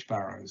Bronze Age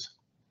barrows.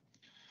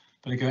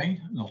 But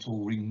again, not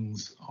all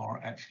rings are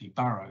actually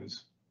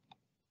barrows.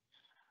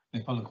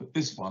 If I look at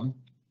this one,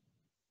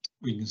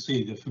 we can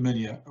see the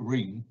familiar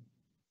ring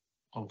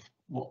of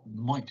what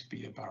might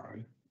be a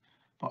barrow,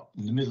 but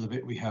in the middle of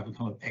it we have a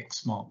kind of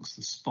X marks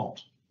the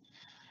spot.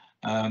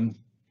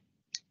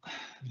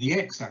 The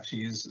X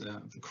actually is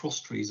the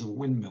cross trees of a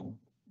windmill.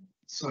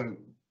 So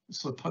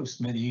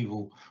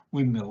post-medieval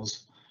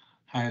windmills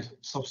had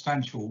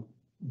substantial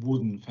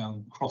wooden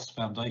cross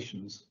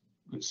foundations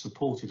which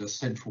supported a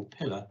central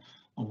pillar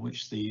on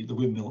which the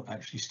windmill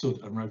actually stood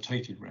and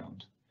rotated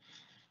round.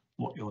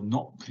 What you're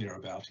not clear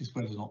about is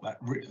whether or not that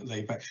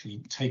they've actually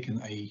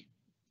taken a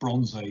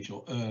Bronze Age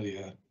or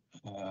earlier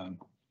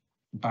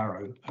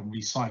barrow and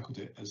recycled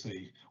it as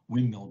a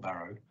windmill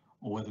barrow,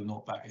 or whether or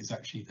not that is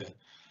actually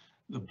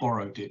the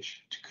borrow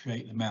ditch to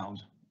create the mound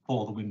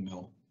for the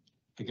windmill.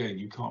 Again,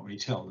 you can't really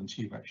tell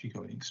until you've actually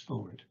go and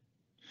explore it.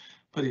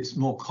 But it's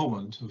more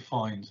common to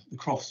find the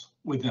cross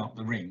without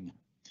the ring.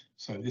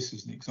 So this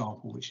is an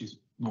example which is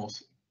more,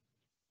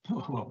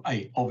 well,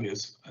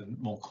 obvious and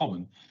more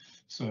common.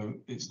 So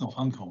it's not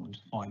uncommon to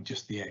find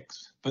just the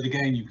X. But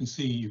again, you can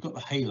see you've got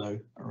the halo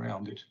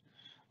around it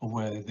of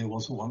where there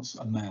was once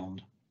a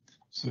mound.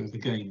 So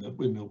again, the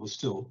windmill was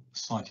still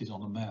sited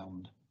on a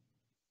mound.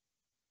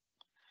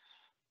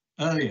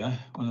 Earlier,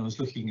 when I was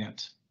looking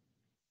at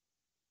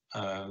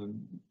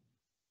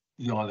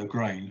the Isle of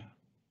Grain,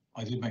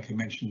 I did make a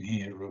mention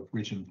here of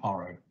ridge and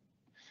furrow.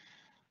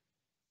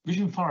 Ridge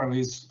and furrow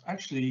is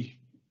actually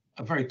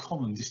a very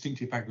common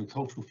distinctive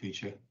agricultural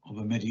feature of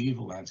a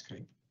medieval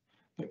landscape,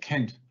 but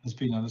Kent has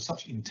been under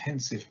such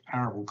intensive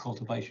arable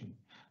cultivation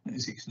that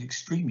it's an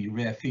extremely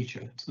rare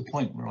feature, to the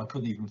point where I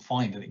couldn't even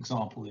find an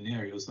example in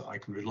areas that I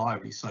could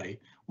reliably say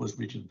was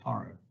ridge and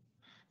furrow.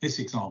 This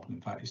example,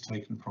 in fact, is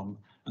taken from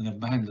an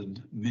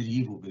abandoned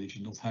medieval village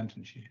in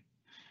Northamptonshire.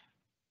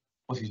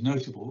 What is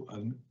notable,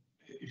 and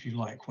if you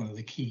like, one of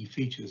the key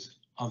features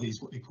are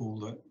these what they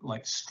call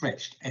like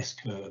stretched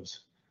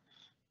S-curves,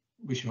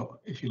 which are,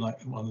 if you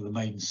like, one of the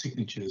main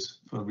signatures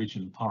for ridge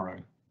and furrow.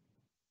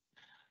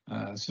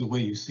 So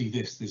where you see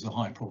this, there's a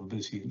high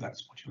probability that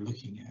that's what you're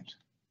looking at.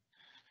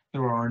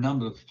 There are a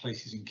number of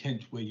places in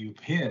Kent where you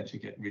appear to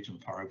get ridge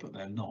and furrow, but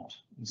they're not.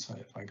 And so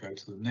if I go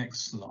to the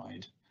next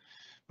slide,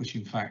 which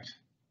in fact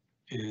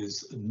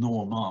is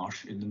Nor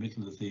Marsh in the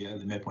middle of the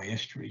Medway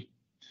estuary.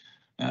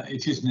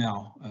 It is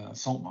now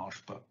salt marsh,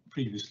 but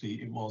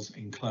previously it was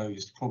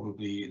enclosed,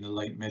 probably in the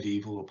late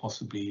medieval or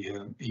possibly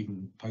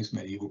even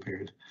post-medieval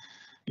period.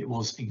 It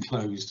was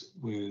enclosed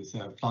with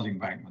flood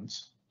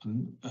embankments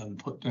and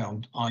put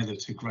down either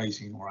to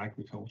grazing or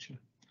agriculture.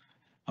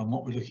 And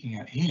what we're looking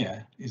at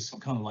here is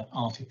kind of like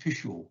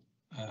artificial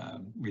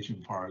ridge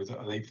and furrow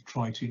that they've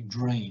tried to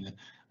drain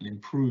and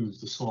improve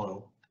the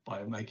soil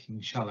by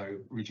making shallow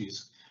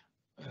ridges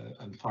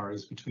and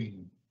furrows between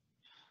them.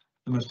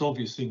 The most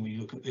obvious thing when you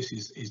look at this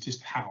is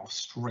just how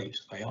straight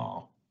they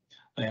are.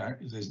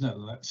 There's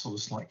no that sort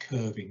of slight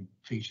curving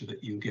feature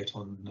that you get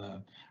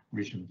on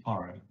ridge and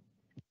furrow.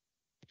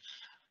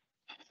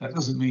 That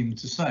doesn't mean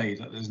to say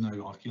that there's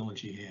no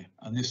archaeology here,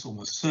 and this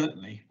almost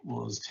certainly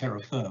was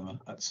terra firma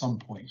at some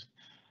point.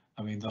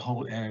 I mean, the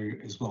whole area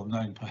is well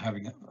known for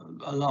having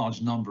a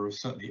large number of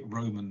certainly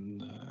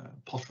Roman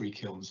pottery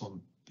kilns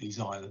on these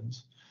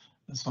islands,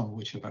 and some of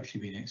which have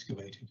actually been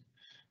excavated.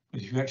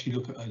 But if you actually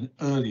look at an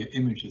earlier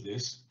image of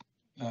this,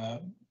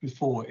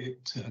 before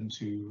it turned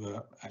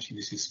to, actually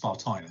this is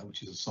Spartina,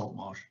 which is a salt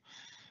marsh,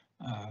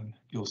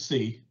 you'll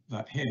see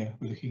that here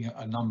we're looking at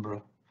a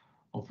number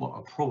of what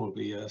are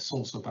probably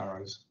saucer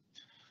barrows.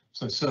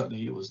 So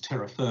certainly it was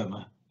terra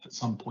firma at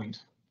some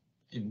point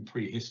in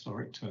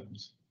prehistoric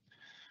terms.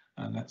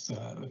 And that's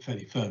a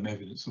fairly firm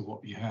evidence of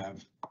what you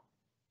have.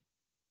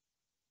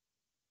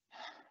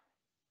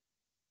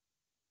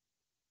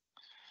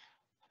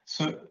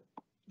 So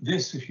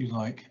this, if you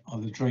like, are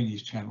the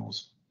drainage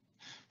channels,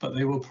 but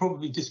they were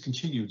probably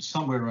discontinued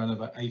somewhere around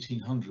about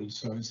 1800.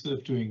 So instead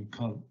of doing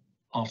kind of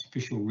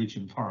artificial ridge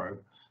and furrow,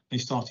 they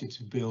started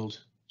to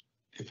build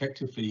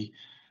effectively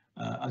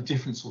a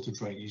different sort of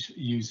drainage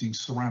using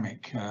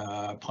ceramic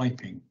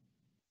piping.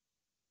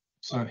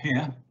 So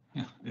here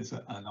is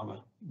another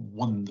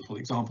wonderful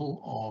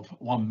example of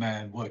one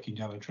man working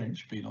down a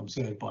trench being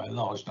observed by a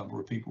large number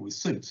of people with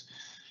suits.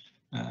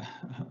 A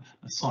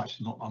sight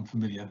not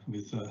unfamiliar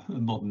with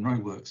modern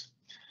roadworks.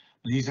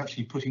 And he's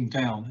actually putting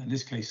down, in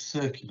this case,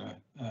 circular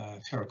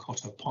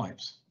terracotta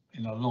pipes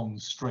in a long,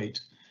 straight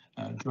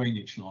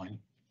drainage line.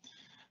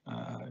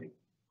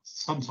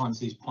 Sometimes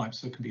these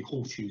pipes can be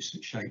horseshoe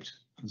shaped,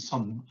 and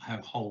some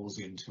have holes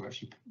in to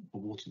actually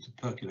for water to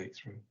percolate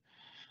through.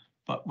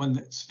 But when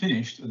it's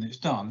finished and it's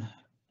done,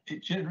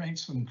 it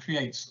generates and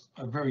creates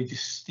a very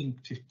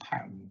distinctive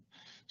pattern.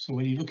 So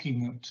when you're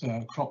looking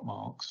at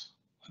Cropmarks,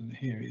 and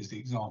here is the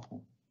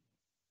example,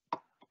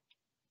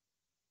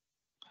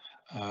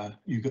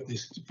 you've got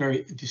this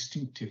very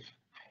distinctive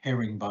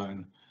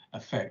herringbone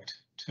effect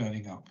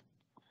turning up.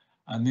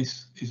 And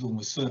this is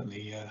almost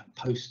certainly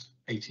post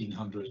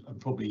 1800 and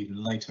probably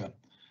even later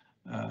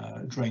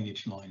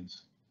drainage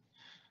lines.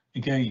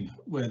 Again,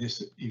 where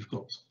this you've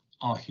got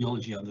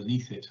archaeology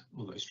underneath it,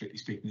 although strictly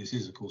speaking this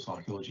is of course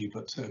archaeology,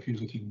 but if you're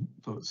looking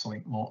for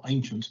something more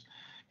ancient,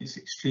 it's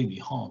extremely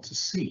hard to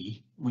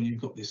see when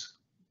you've got this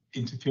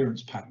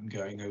interference pattern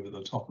going over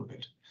the top of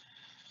it.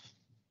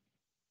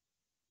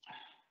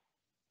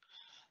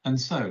 And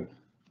so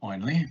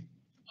finally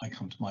I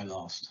come to my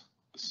last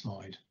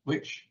slide,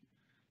 which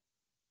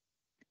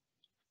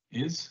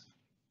is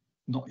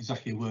not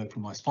exactly a word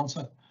from my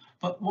sponsor,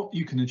 But what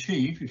you can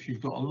achieve if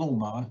you've got a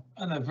lawnmower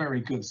and a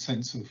very good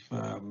sense of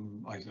I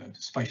don't know,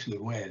 spatial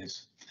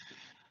awareness.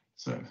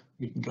 So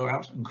you can go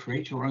out and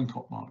create your own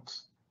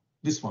Cropmarks.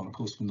 This one, of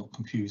course, will not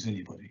confuse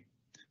anybody.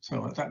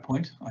 So at that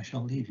point, I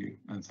shall leave you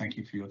and thank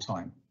you for your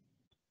time.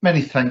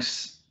 Many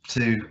thanks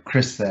to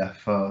Chris there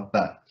for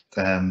that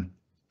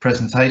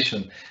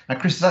presentation. Now,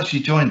 Chris has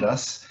actually joined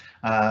us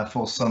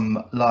for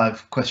some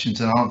live questions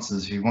and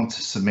answers. If you want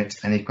to submit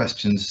any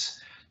questions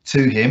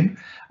to him,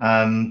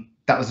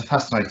 that was a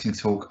fascinating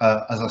talk.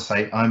 As I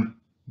say, I'm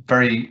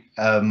very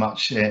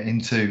much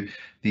into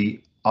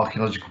the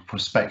archaeological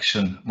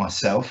prospection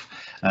myself,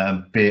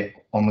 be it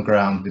on the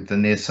ground with the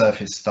near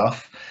surface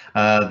stuff.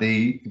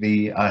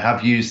 I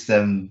have used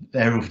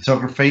aerial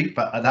photography,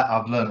 but that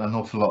I've learned an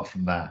awful lot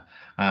from that.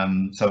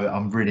 So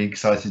I'm really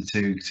excited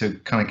to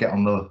kind of get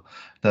on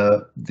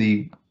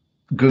the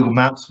Google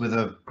Maps with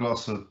a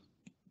glass of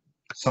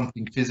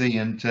something fizzy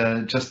and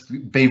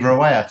just beaver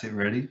away at it,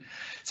 really.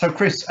 So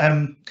Chris,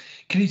 can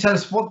you tell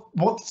us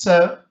what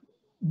sort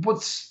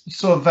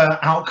of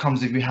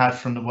outcomes have you had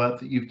from the work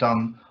that you've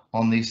done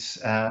on this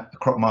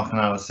Cropmark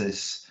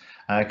analysis?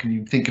 Can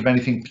you think of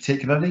anything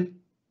particularly?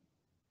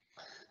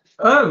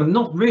 Oh,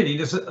 not really.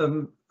 There's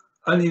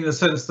only in the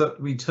sense that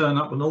we turn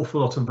up an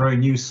awful lot of very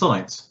new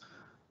sites.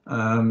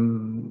 I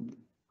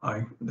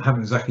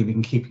haven't exactly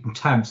been keeping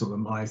tabs on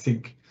them. I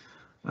think,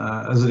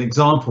 as an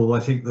example, I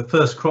think the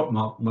first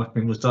Cropmark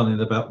mapping was done in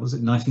about, was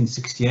it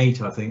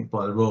 1968, I think,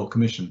 by the Royal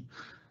Commission.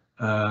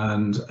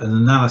 And an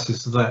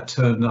analysis of that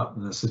turned up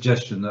in a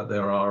suggestion that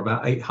there are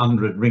about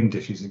 800 ring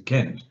dishes in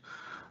Kent.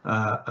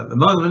 At the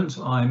moment,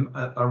 I'm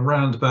at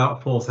around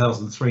about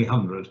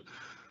 4,300.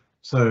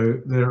 So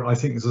there, I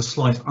think, is a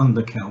slight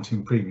undercount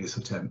in previous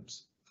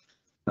attempts.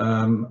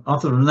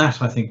 Other than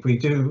that, I think we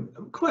do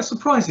quite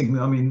surprisingly.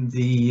 I mean,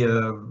 the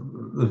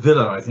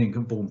villa, I think,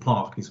 at Bourne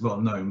Park is well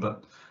known,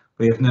 but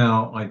we have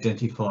now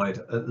identified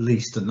at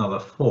least another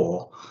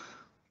 4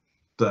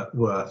 that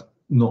were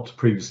not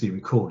previously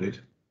recorded,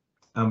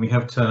 and we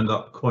have turned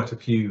up quite a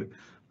few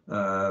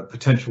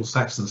potential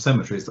Saxon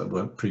cemeteries that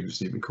weren't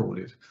previously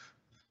recorded.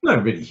 No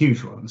really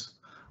huge ones,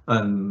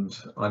 and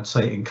I'd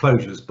say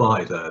enclosures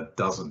by the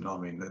dozen. I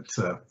mean,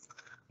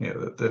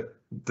 that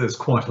there's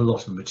quite a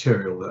lot of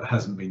material that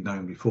hasn't been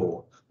known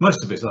before.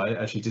 Most of it I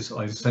actually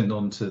I send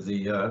on to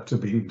the to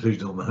be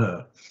included on the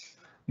HER.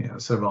 Yeah,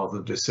 so rather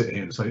than just sit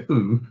here and say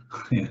ooh,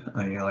 yeah,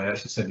 I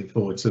actually send it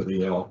forward to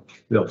the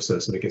officer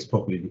so it gets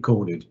properly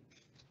recorded.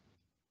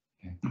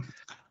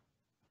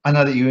 I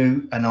know that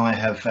you and I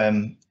have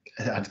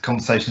had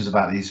conversations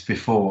about these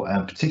before,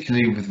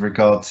 particularly with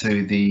regard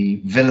to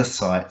the villa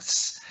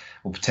sites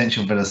or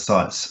potential villa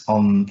sites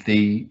on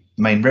the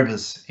main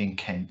rivers in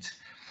Kent.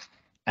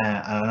 And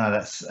I know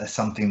that's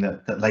something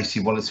that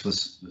Lacey Wallace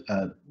was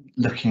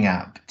looking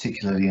at,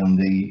 particularly on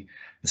the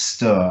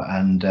Stour,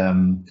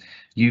 and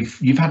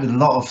you've had a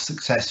lot of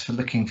success for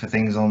looking for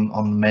things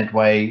on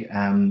Medway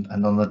and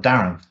on the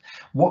Darren.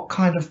 What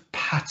kind of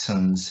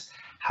patterns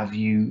have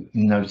you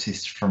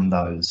noticed from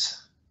those?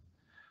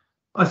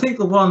 I think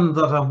the one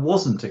that I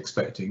wasn't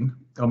expecting,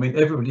 I mean,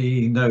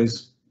 everybody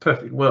knows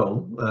perfectly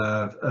well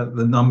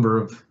the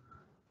number of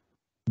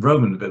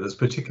Roman villas,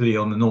 particularly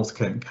on the North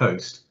Kent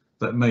coast,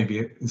 that may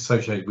be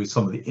associated with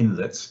some of the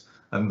inlets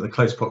and the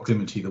close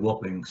proximity to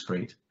Watling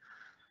Street.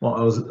 What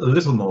I was a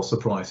little more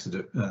surprised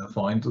to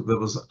find that there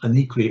was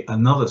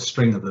another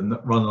string of them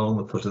that run along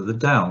the foot of the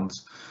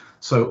Downs.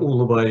 So all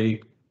the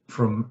way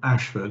from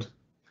Ashford,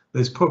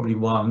 there's probably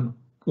one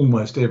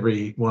almost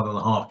every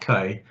 1.5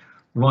 k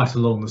right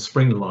along the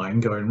spring line,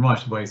 going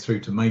right away through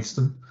to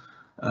Maidstone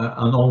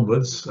and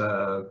onwards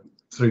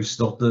through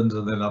Snodland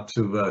and then up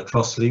to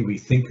Trossley. We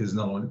think there's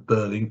another one at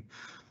Burling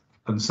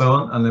and so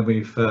on, and then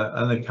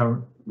and they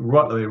come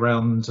right the way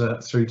around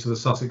through to the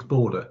Sussex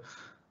border.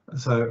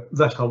 So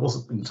that I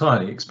wasn't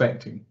entirely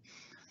expecting.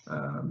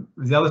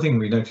 The other thing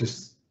we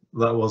noticed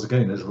that was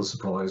again a little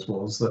surprise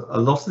was that a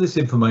lot of this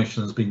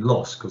information has been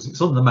lost because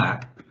it's on the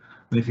map,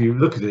 and if you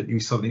look at it,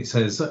 it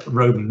says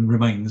Roman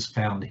remains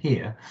found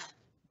here,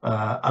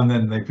 and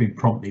then they've been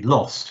promptly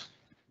lost.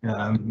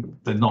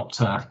 They're not.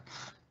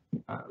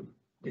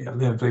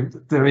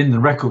 They're in the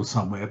record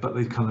somewhere, but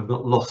they kind of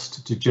got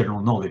lost to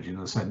general knowledge in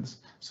a sense.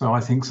 So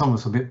I think some of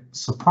us are a bit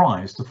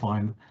surprised to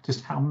find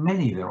just how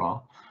many there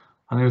are.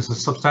 And there's a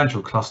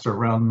substantial cluster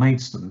around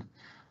Maidstone,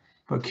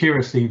 but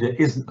curiously there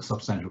isn't a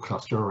substantial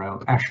cluster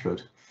around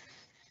Ashford.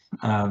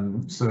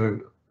 So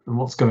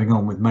what's going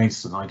on with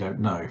Maidstone, I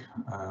don't know.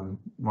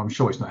 I'm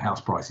sure it's not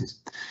house prices.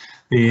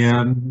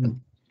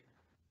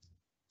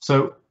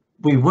 So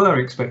we were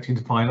expecting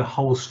to find a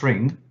whole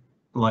string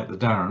like the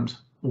Darrant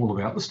all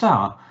about the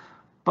Stour,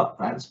 but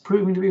that's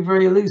proving to be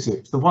very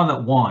elusive. The one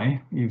at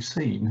Y you've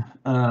seen,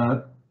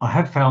 I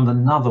have found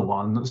another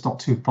one that's not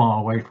too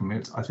far away from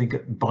it. I think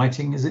at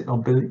Biting, is it, or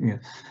Billing,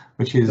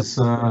 which is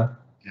a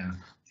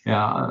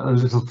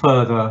little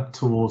further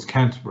towards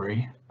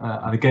Canterbury,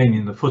 and again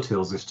in the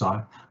foothills this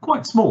time.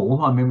 Quite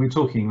small. I mean, we're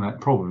talking like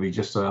probably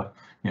just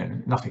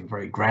nothing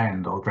very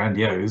grand or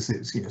grandiose.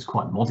 It's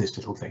quite a modest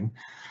little thing,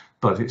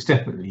 but it's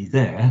definitely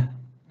there.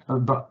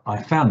 but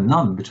I found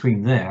none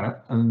between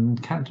there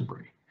and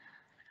Canterbury.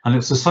 And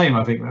it's the same,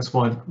 I think that's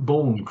why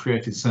Bourne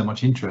created so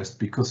much interest,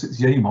 because it's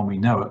the only one we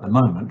know at the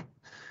moment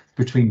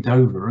between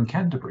Dover and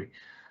Canterbury.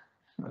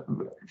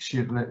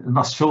 There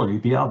must surely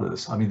be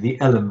others. I mean, the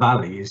Ellen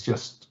Valley is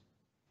just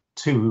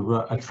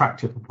too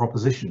attractive a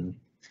proposition.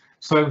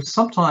 So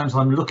sometimes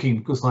I'm looking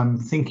because I'm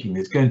thinking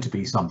there's going to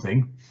be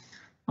something,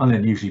 and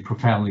then usually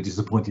profoundly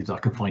disappointed I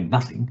can find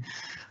nothing.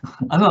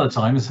 And other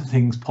times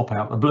things pop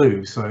out the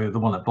blue. So the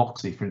one at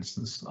Boxley, for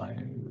instance,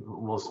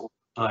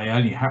 I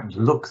only happened to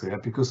look there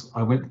because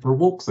I went for a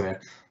walk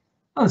there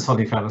and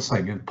suddenly found the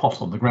same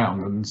pot on the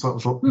ground, and so I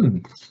thought,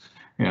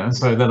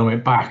 so then I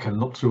went back and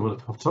looked through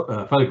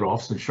the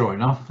photographs, and sure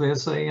enough,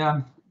 there's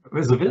a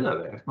villa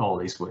there, or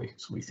at least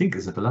we think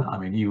there's a villa. I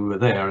mean, you were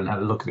there and had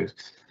a look at it.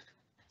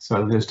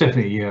 So there's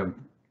definitely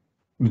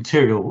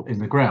material in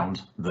the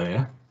ground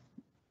there,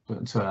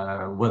 but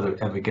whether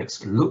it ever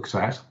gets looked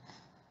at,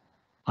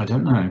 I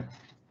don't know.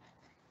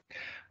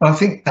 Well, I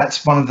think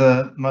that's one of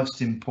the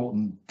most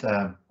important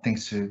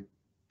things to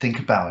think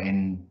about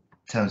in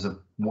terms of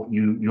what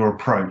your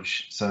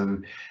approach. So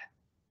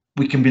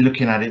we can be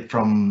looking at it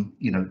from,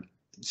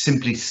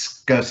 simply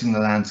skirting the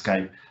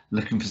landscape,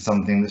 looking for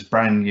something that's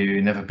brand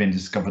new, never been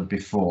discovered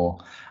before,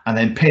 and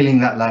then peeling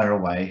that layer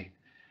away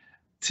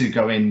to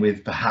go in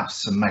with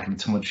perhaps some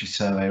magnetometry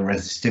survey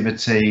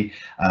resistivity,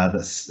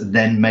 that's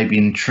then maybe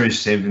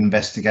intrusive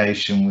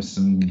investigation with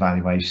some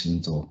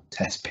evaluations or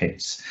test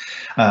pits,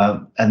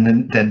 and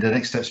then the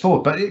next steps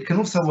forward. But it can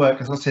also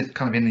work, as I said,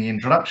 kind of in the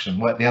introduction,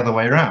 work the other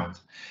way around.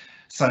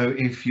 So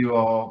if you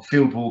are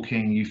field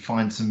walking, you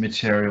find some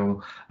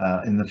material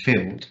in the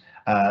field,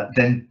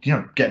 then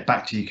get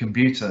back to your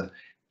computer,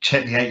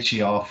 check the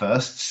HER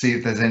first, see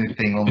if there's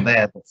anything on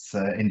there that's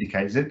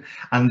indicates it,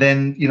 and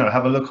then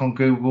have a look on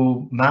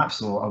Google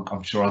Maps, or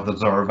I'm sure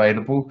others are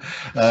available,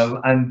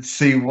 and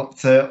see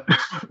what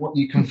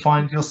you can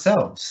find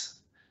yourselves.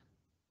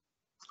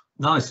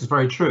 No, this is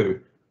very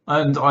true,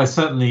 and I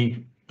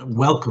certainly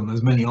welcome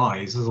as many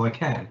eyes as I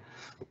can.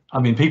 I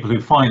mean, people who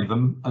find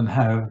them and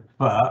have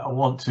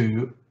want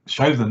to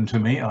show them to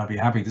me, I'd be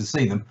happy to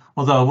see them.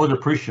 Although I would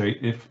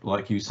appreciate if,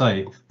 like you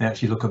say, they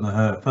actually look on the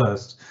HER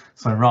first.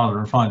 So rather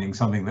than finding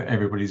something that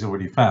everybody's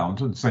already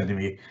found and sending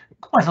me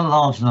quite a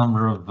large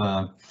number of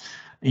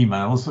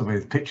emails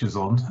with pictures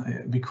on,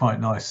 it'd be quite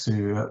nice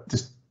to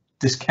just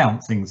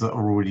discount things that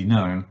are already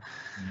known.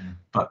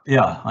 But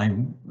yeah,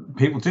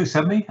 people do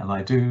send me, and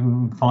I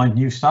do find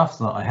new stuff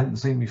that I hadn't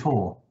seen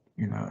before.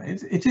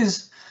 It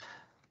is.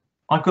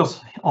 I've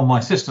got on my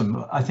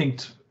system, I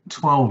think,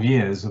 12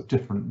 years of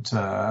different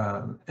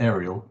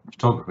aerial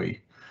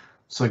photography.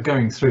 So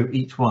going through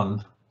each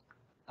one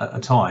at a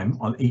time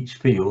on each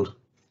field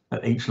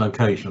at each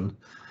location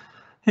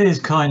is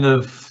kind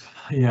of,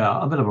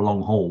 a bit of a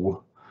long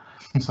haul.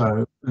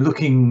 So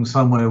looking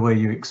somewhere where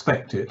you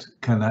expect it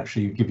can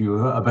actually give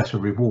you a better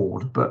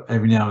reward. But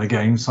every now and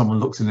again, someone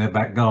looks in their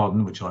back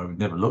garden, which I would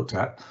never looked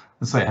at,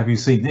 and say, have you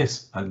seen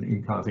this? And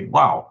you kind of think,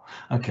 wow,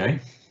 okay.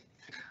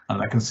 And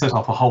that can set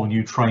off a whole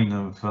new train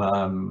of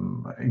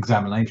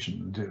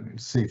examination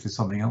to see if there's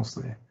something else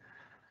there.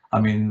 I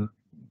mean,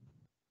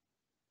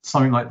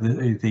 something like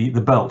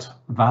the Belt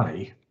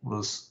Valley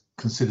was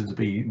considered to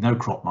be no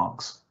crop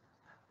marks,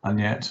 and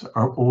yet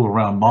all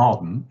around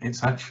Marden,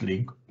 it's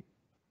actually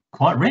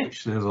quite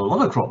rich. There's a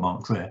lot of crop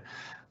marks there,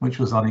 which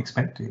was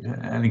unexpected,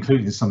 and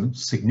including some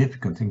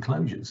significant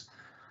enclosures.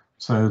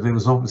 So there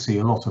was obviously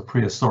a lot of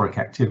prehistoric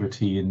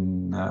activity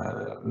in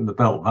the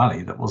Belt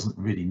Valley that wasn't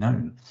really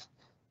known.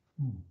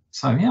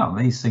 So yeah,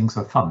 these things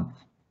are fun.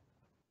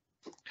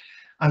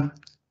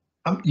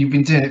 You've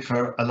been doing it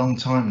for a long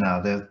time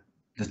now. The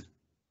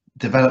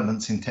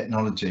developments in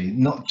technology,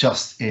 not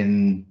just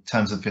in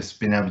terms of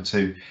just being able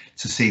to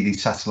see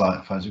these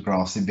satellite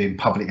photographs in being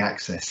public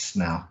access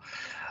now.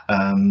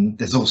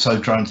 There's also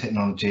drone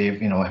technology.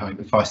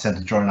 If I send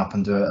a drone up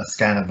and do a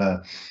scan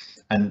of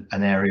an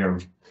area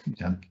of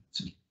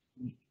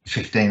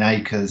 15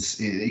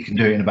 acres, it can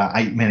do it in about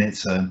 8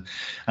 minutes,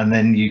 and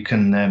then you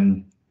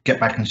can get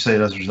back and see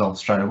those results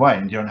straight away,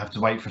 and you don't have to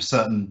wait for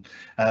certain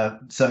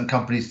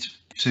companies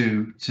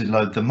to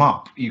load them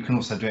up. You can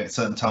also do it at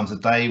certain times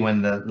of day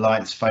when the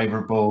light's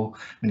favourable,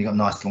 when you've got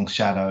nice long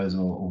shadows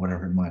or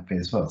whatever it might be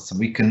as well. So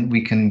we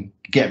can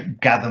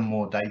gather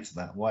more data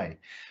that way.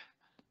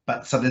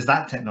 But so there's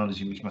that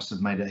technology which must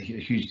have made a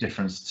huge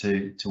difference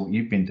to what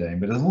you've been doing.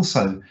 But there's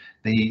also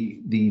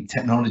the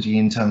technology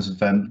in terms of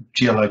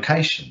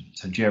geolocation,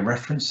 so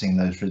georeferencing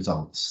those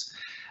results.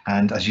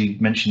 And as you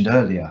mentioned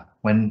earlier,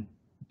 when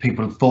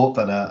people thought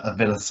that a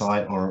villa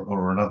site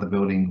or another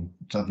building,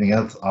 something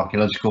else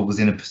archaeological, was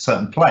in a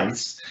certain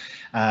place,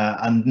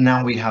 and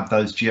now we have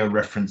those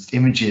georeferenced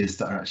images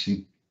that are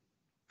actually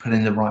put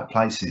in the right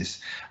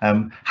places.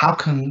 How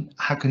can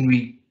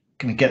we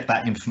get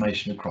that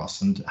information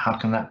across, and how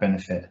can that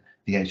benefit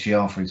the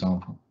HER, for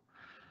example?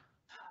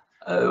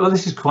 Well,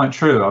 this is quite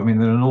true. I mean,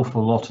 there are an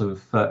awful lot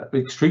of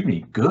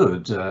extremely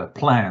good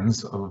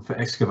plans of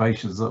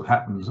excavations that have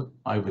happened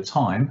over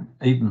time,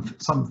 even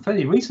some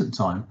fairly recent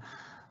time.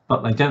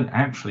 but they don't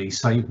actually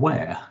say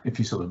where, if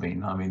you sort of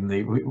mean. I mean,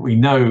 we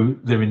know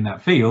they're in that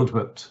field,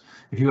 but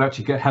if you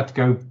actually had to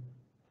go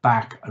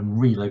back and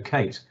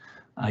relocate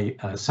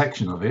a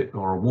section of it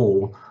or a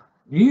wall,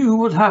 you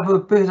would have a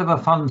bit of a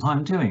fun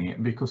time doing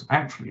it, because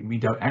actually we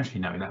don't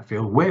actually know in that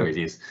field where it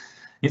is.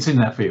 It's in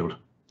that field,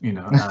 you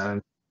know,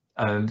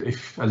 and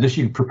unless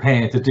you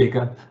prepare to dig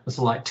a sort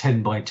of like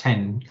 10 by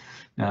 10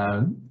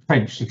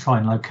 trench to try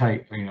and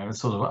locate, you know,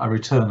 sort of a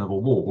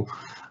returnable wall,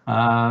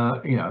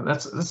 you know,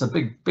 that's a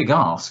big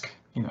ask,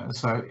 you know.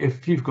 So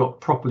if you've got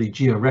properly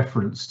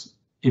georeferenced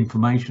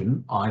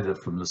information, either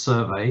from the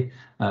survey,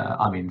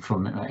 I mean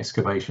from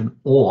excavation,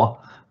 or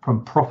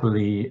from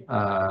properly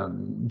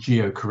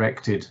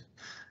geo-corrected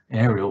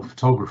aerial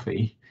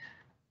photography,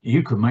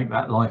 you can make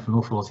that life an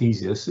awful lot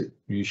easier. So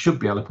you should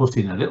be able to put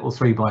in a little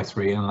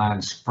 3x3 and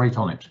land straight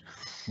on it,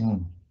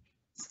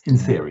 in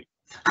theory.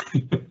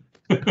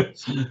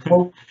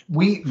 Well,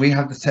 we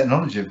have the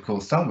technology, of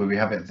course, don't we? We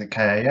have it at the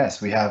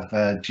KAS. We have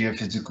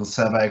geophysical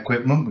survey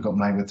equipment. We've got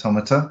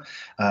magnetometer.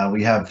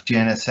 We have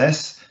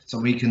GNSS, so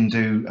we can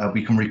do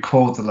we can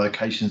record the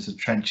locations of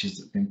trenches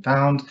that have been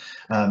found.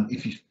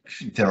 If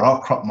there are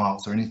crop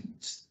marks or any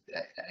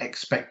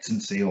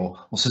expectancy or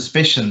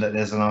suspicion that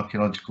there's an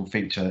archaeological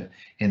feature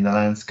in the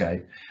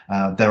landscape,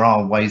 there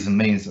are ways and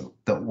means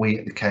that we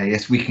at the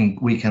KAS we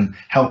can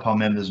help our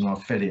members and our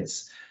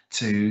affiliates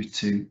to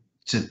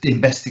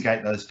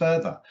investigate those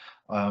further.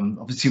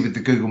 Obviously with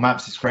the Google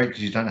Maps it's great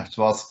because you don't have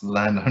to ask the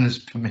landowner's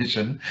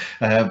permission,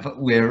 but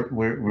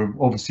we're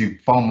obviously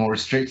far more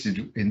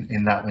restricted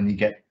in that when you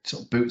get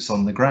sort of boots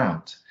on the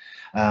ground.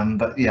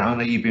 But yeah, I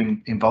know you've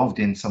been involved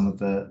in some of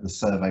the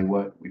survey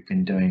work we've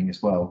been doing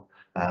as well,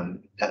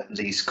 at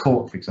Lees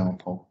Court, for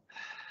example,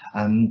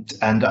 and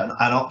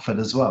Oxford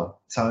as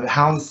well. So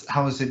how's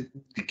the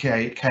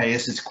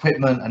KAS's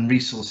equipment and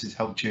resources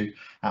helped you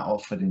at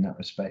Oxford in that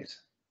respect?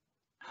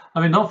 I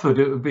mean, Oxford,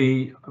 it would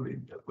be, I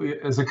mean,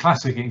 as a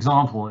classic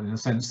example in the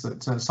sense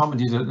that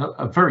somebody did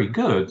a very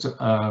good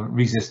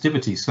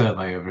resistivity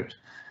survey of it,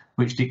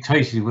 which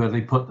dictated where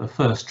they put the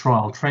first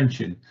trial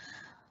trench in,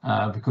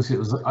 because it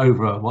was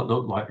over what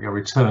looked like a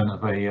return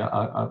of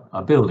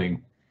a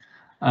building.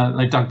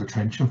 They dug the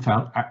trench and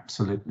found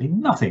absolutely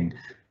nothing.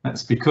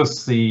 That's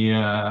because the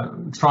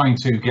trying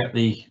to get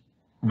the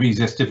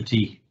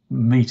resistivity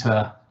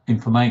meter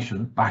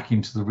information back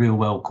into the real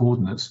world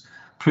coordinates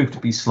proved to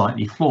be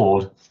slightly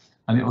flawed,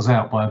 and it was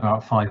out by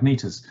about 5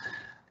 meters,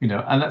 you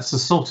know. And that's the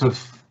sort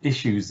of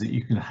issues that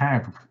you can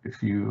have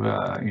if you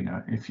you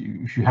know, if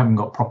you haven't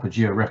got proper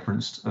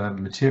georeferenced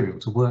material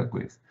to work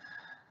with.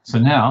 So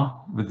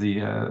now with the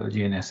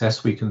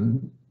GNSS we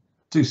can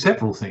do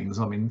several things.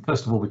 I mean,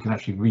 first of all, we can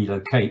actually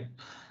relocate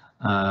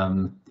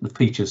the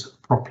features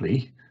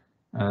properly,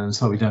 and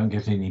so we don't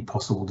get any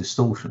possible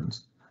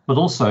distortions. But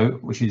also,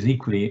 which is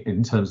equally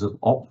in terms of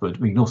Oxford,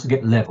 we can also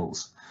get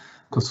levels,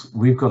 because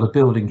we've got a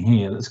building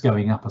here that's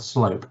going up a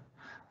slope,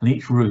 and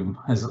each room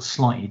has a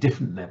slightly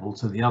different level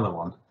to the other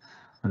one,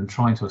 and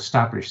trying to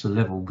establish the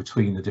level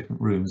between the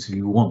different rooms, if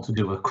you want to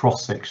do a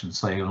cross section,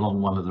 say along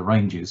one of the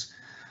ranges,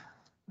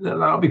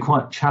 that'll be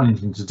quite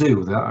challenging to do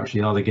without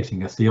actually either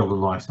getting a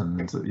theodolite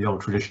and the old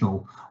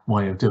traditional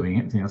way of doing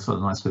it, you know, sort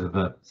of nice bit of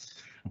a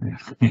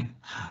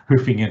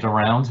hoofing it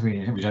around.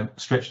 We don't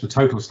stretch the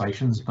total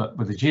stations, but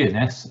with the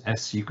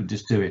GNSS you could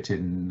just do it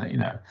in, you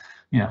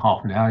know,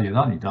 half an hour. You've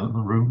done all the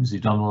rooms,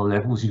 you've done all the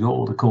levels, you've got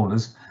all the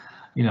corners.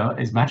 You know,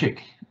 it's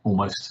magic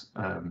almost.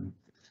 And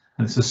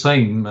it's the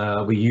same.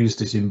 We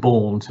used it in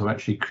Bourne to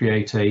actually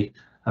create a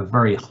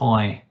very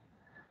high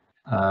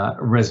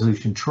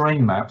resolution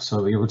terrain map.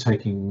 So we were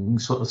taking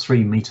sort of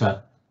 3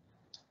 meter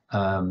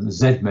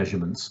Z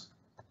measurements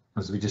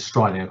as we just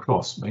striding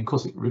across. I mean, of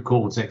course, it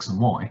records X and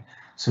Y,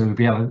 so we'd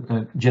be able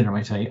to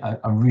generate a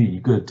really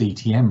good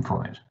DTM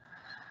from it.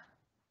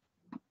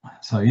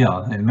 So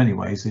yeah, in many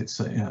ways, it's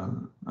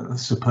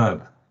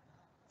superb.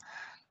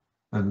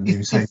 And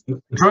you say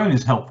the drone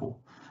is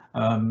helpful.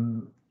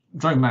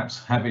 Drone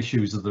maps have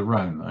issues of their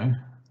own,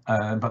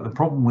 though. But the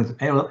problem with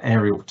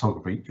aerial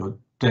photography, you're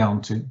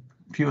down to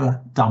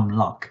pure dumb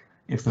luck.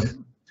 If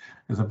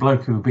there's a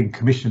bloke who had been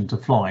commissioned to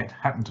fly it,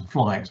 happened to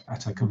fly it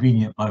at a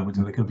convenient moment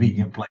in a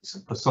convenient place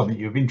for something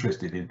you're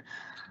interested in.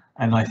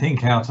 And I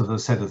think out of the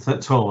set of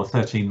 12 or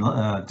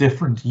 13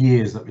 different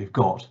years that we've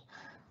got,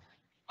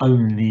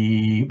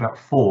 only about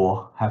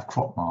 4 have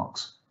crop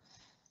marks.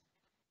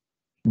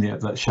 Yeah,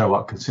 that show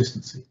up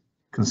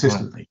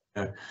consistently.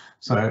 Right.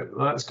 So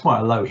that's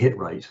quite a low hit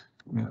rate.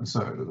 You know,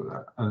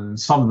 so and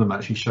some of them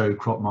actually show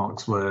crop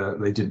marks where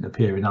they didn't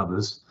appear in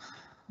others,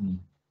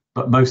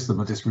 but most of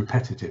them are just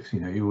repetitive. You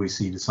know, you always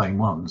see the same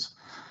ones.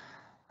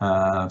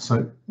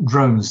 So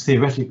drones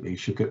theoretically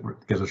should get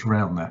us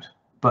around that,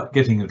 but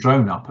getting a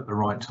drone up at the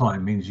right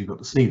time means you've got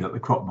to see that the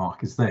crop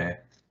mark is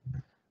there,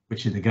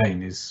 which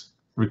again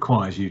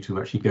requires you to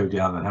actually go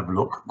down and have a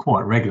look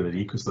quite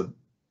regularly, because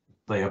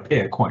they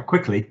appear quite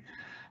quickly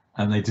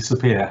and they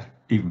disappear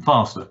even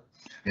faster.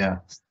 Yeah,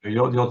 so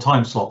your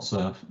time slots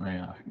are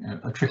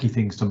tricky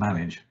things to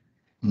manage.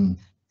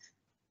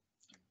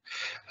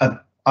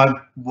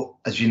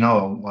 As you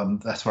know,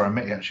 that's where I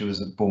met you. Actually,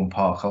 was at Bourne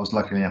Park. I was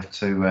lucky enough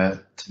to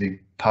be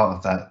part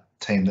of that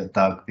team that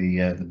dug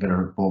the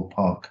villa at Bourne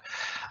Park,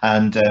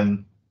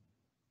 and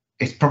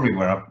it's probably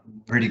where I've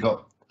really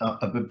got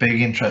a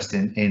big interest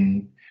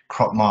in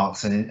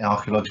Cropmarks and in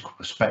archaeological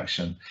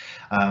prospection.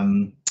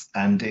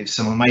 And it's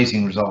some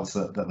amazing results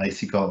that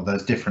Lacey got.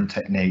 Those different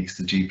techniques,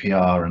 the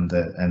GPR and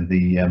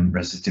the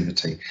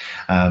resistivity,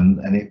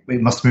 and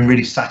it must have been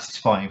really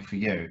satisfying for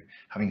you,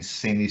 having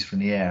seen these from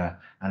the air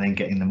and then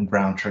getting them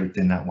ground truthed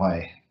in that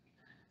way.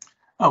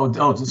 Oh,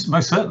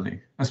 most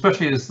certainly,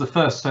 especially as the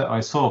first set I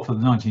saw for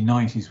the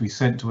 1990s, we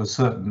sent to a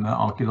certain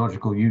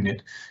archaeological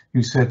unit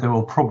who said they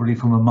were probably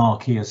from a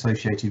marquee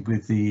associated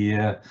with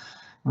the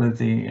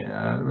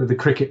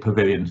cricket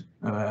pavilion,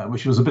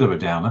 which was a bit of a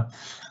downer.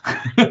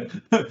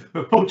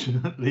 But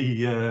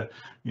fortunately,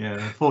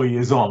 4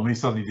 years on, we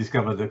suddenly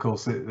discovered, of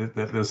course, that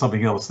there's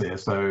something else there.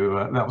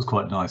 So that was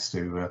quite nice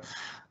to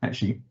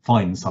actually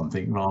find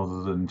something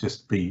rather than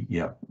just be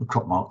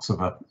crop marks of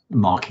a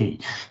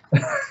marquee.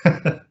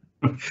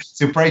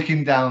 So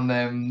breaking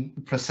down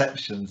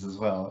perceptions as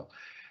well.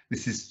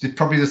 This is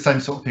probably the same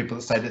sort of people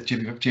that say that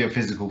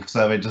geophysical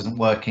survey doesn't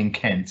work in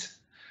Kent,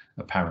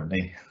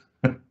 apparently.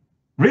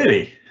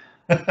 Really?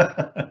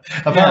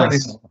 Apparently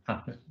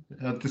not.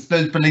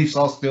 Those beliefs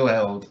are still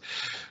held.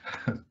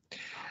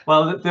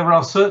 Well, there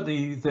are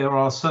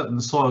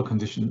certain soil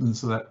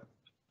conditions that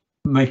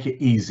make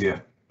it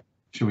easier,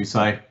 shall we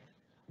say,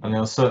 and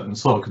there are certain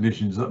soil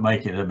conditions that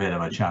make it a bit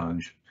of a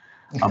challenge.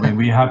 I mean,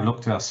 we have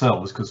looked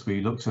ourselves, because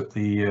we looked at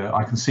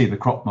I can see the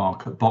crop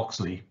mark at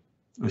Boxley,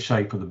 the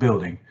shape of the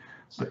building,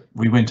 but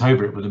we went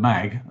over it with a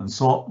mag and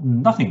saw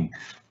nothing.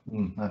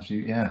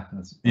 Absolutely, yeah.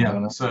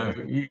 So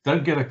you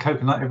don't get a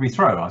coconut every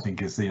throw, I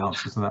think, is the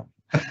answer to that.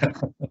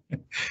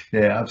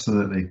 Yeah,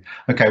 absolutely.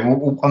 Okay,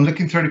 well, I'm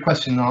looking through the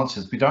question and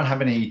answers. We don't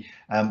have any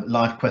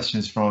live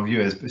questions from our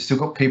viewers, but we've still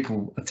got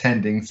people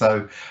attending,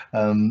 so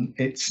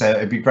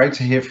it'd be great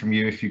to hear from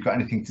you if you've got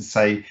anything to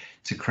say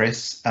to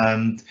Chris.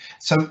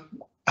 So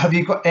have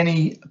you got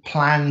any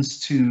plans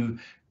to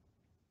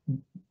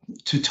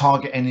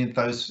target any of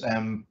those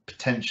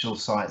potential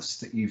sites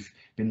that you've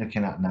been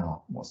looking at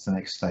now? What's the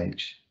next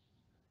stage?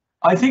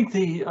 I think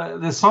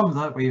there's some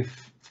that we've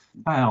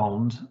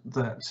found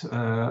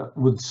that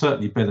would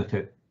certainly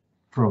benefit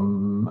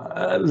from,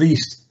 at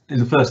least in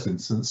the first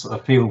instance, a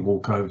field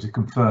walk over to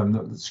confirm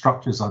that the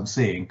structures I'm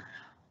seeing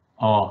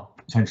are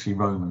potentially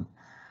Roman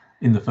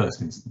in the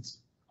first instance.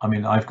 I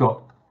mean, I've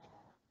got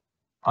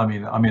some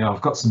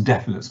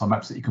definites. I'm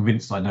absolutely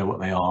convinced I know what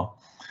they are.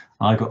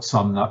 I've got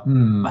some that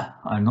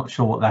I'm not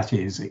sure what that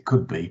is. It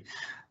could be,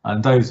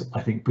 and those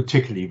I think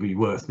particularly be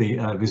worth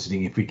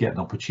visiting if we get an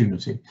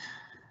opportunity.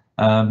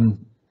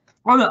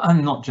 Well,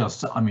 and not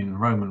just, I mean,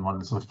 Roman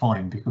ones are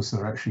fine because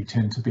they actually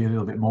tend to be a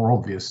little bit more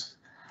obvious.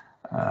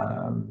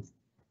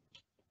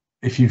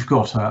 If you've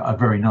got a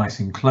very nice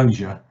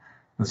enclosure,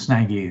 the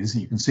snag is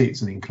you can see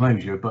it's an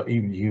enclosure, but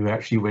even if you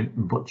actually went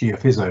and put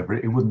geophys over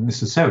it, it wouldn't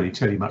necessarily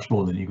tell you much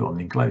more than you got an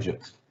enclosure.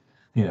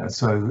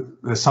 So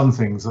there's some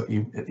things that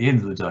you, at the end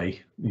of the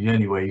day, the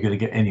only way you're going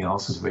to get any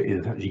answers of it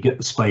is actually get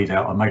the spade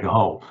out and make a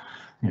hole.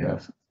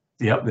 Yep,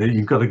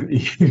 you've got to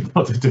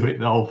do it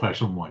the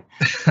old-fashioned way.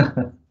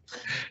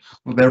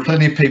 Well, there are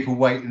plenty of people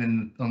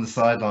waiting on the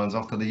sidelines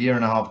after the year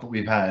and a half that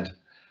we've had,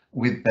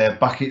 with their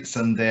buckets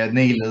and their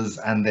kneelers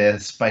and their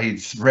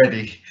spades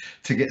ready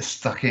to get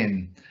stuck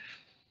in.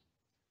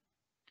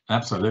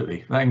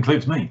 Absolutely, that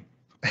includes me.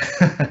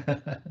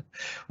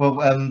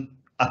 Well,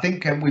 I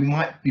think we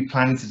might be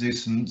planning to do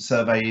some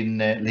survey in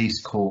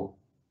Lees Court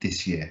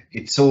this year.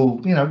 It's all,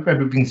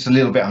 everything's a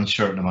little bit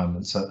unsure at the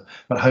moment,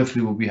 but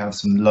hopefully we'll have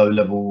some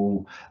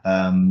low-level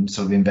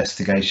sort of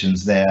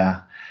investigations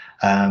there.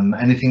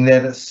 Anything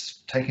there that's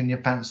taken your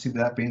fancy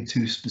without being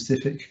too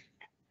specific?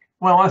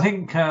 Well, I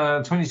think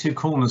 22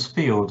 Corners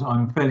Field,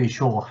 I'm fairly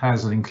sure,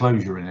 has an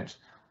enclosure in it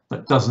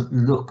that doesn't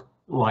look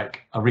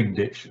like a ring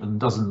ditch and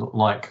doesn't look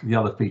like the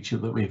other feature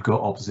that we've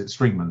got opposite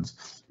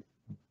Stringman's.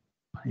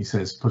 He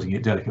says, putting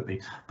it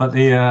delicately. But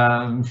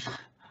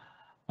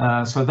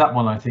so that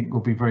one I think will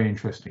be very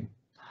interesting.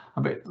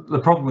 But the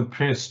problem with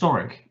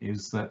prehistoric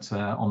is that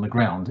on the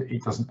ground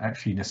it doesn't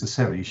actually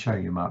necessarily show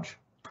you much.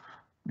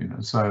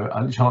 So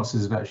the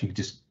chances of actually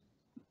just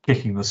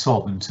kicking the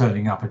sod and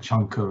turning up a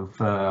chunk of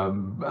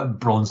a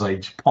Bronze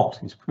Age pot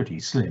is pretty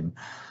slim.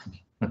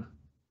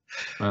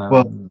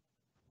 Well,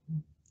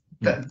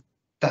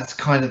 that's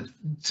kind of,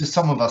 to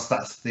some of us,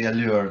 that's the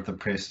allure of the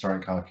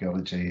prehistoric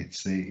archaeology.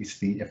 It's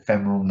the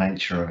ephemeral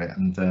nature of it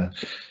and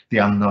the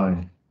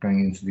unknown,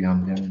 going into the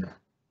unknown.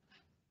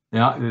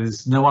 Yeah,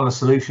 there's no other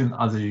solution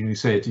other than you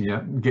say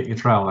to get your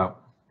trowel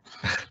out.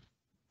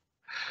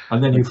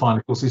 And then you find,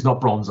 of course, it's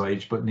not Bronze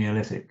Age, but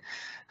Neolithic.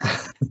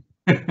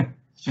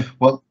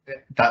 Well,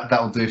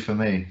 that'll do for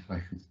me.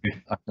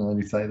 I can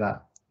only say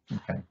that.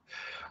 Okay.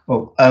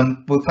 Well,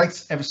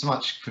 thanks ever so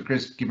much for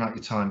giving up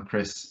your time,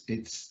 Chris.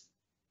 It's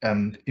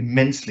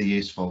immensely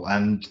useful.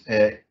 And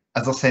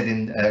as I said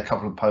in a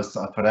couple of posts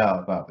that I put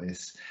out about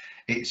this,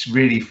 it's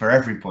really for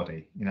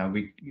everybody. You know,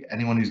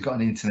 anyone who's got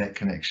an internet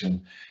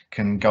connection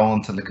can go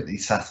on to look at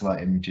these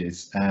satellite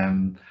images.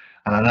 And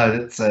I know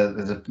that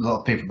there's a lot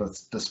of people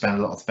that spend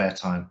a lot of spare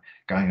time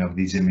going over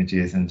these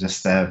images and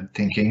just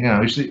thinking, you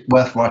know, is it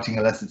worth writing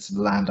a letter to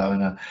the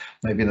landowner?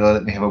 Maybe they'll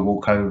let me have a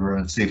walk over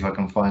and see if I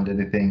can find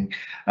anything,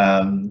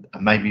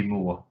 maybe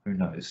more, who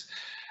knows.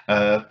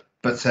 But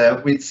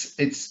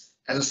it's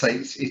as I say,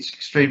 it's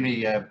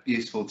extremely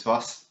useful to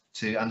us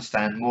to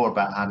understand more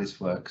about how this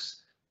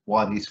works,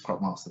 why these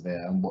crop marks are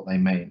there and what they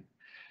mean.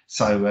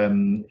 So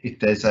if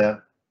there's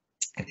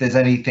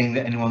anything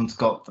that anyone's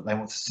got that they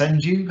want to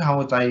send you, how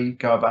would they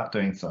go about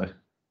doing so?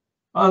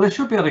 They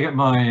should be able to get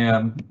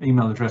my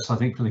email address, I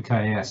think, for the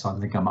KAS. I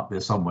think I'm up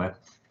there somewhere.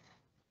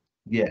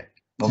 Yeah.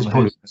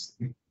 Okay.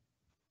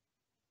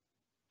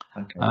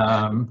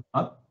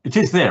 It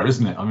is there,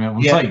 isn't it? I mean,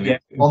 I'm saying yeah.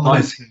 it. On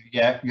the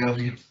yeah,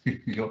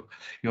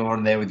 you're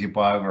on there with your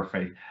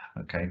biography.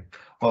 Okay.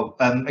 Well,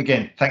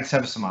 again, thanks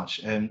ever so much,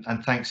 and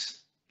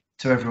thanks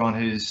to everyone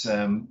who's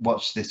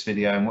watched this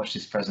video and watched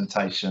this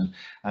presentation.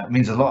 It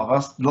means a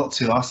lot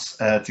to us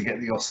to get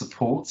your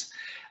support.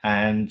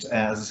 And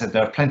as I said,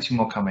 there are plenty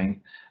more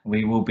coming.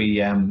 We will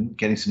be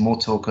getting some more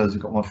talkers.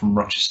 We've got one from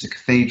Rochester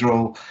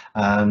Cathedral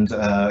and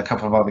a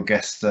couple of other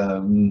guest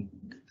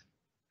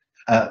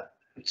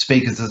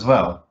speakers as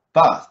well.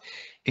 But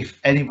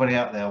if anybody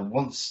out there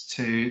wants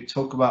to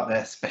talk about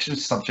their special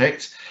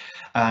subject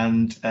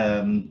and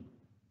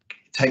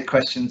take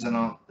questions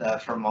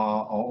from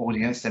our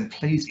audience, then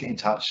please get in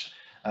touch.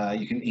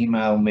 You can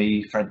email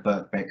me, Fred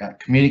Birkbeck, at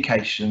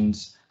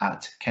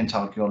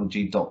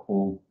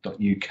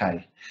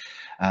communications@kentarchaeology.org.uk.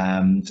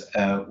 And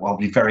I'll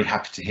be very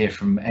happy to hear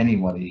from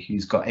anybody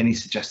who's got any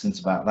suggestions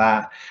about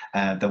that.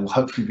 There will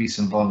hopefully be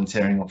some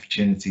volunteering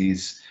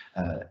opportunities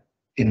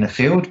in the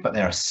field, but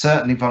there are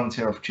certainly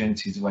volunteer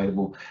opportunities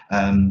available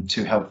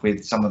to help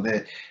with some of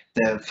the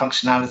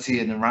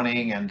functionality and the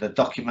running and the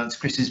documents.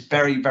 Chris is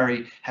very,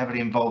 very heavily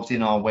involved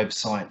in our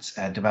website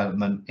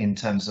development in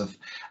terms of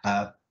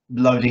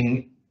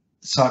loading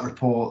site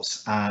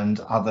reports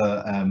and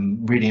other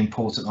really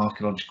important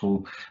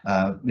archaeological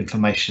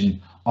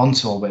information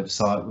onto our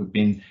website. We've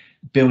been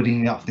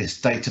building up this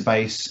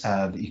database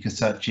that you can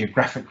search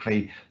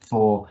geographically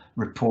for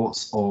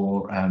reports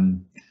or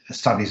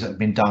studies that have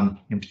been done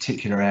in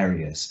particular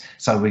areas.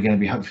 So we're going to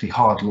be hopefully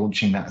hard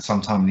launching that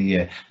sometime in the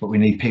year, but we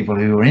need people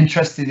who are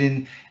interested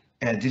in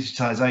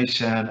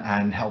digitization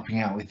and helping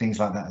out with things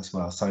like that as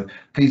well. So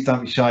please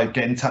don't be shy,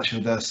 get in touch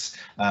with us.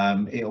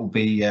 It will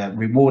be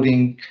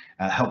rewarding,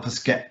 help us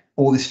get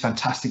all this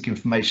fantastic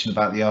information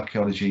about the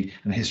archaeology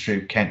and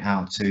history of Kent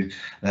out to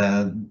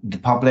the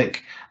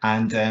public,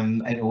 and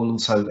it will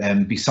also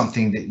be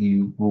something that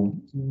you will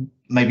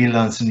maybe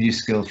learn some new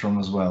skills from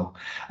as well.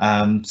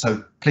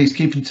 So please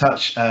keep in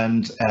touch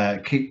and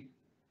keep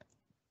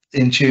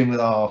in tune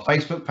with our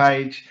Facebook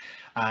page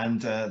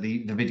and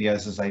the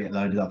videos as they get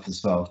loaded up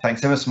as well.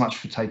 Thanks ever so much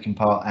for taking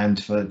part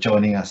and for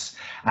joining us,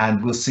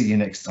 and we'll see you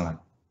next time.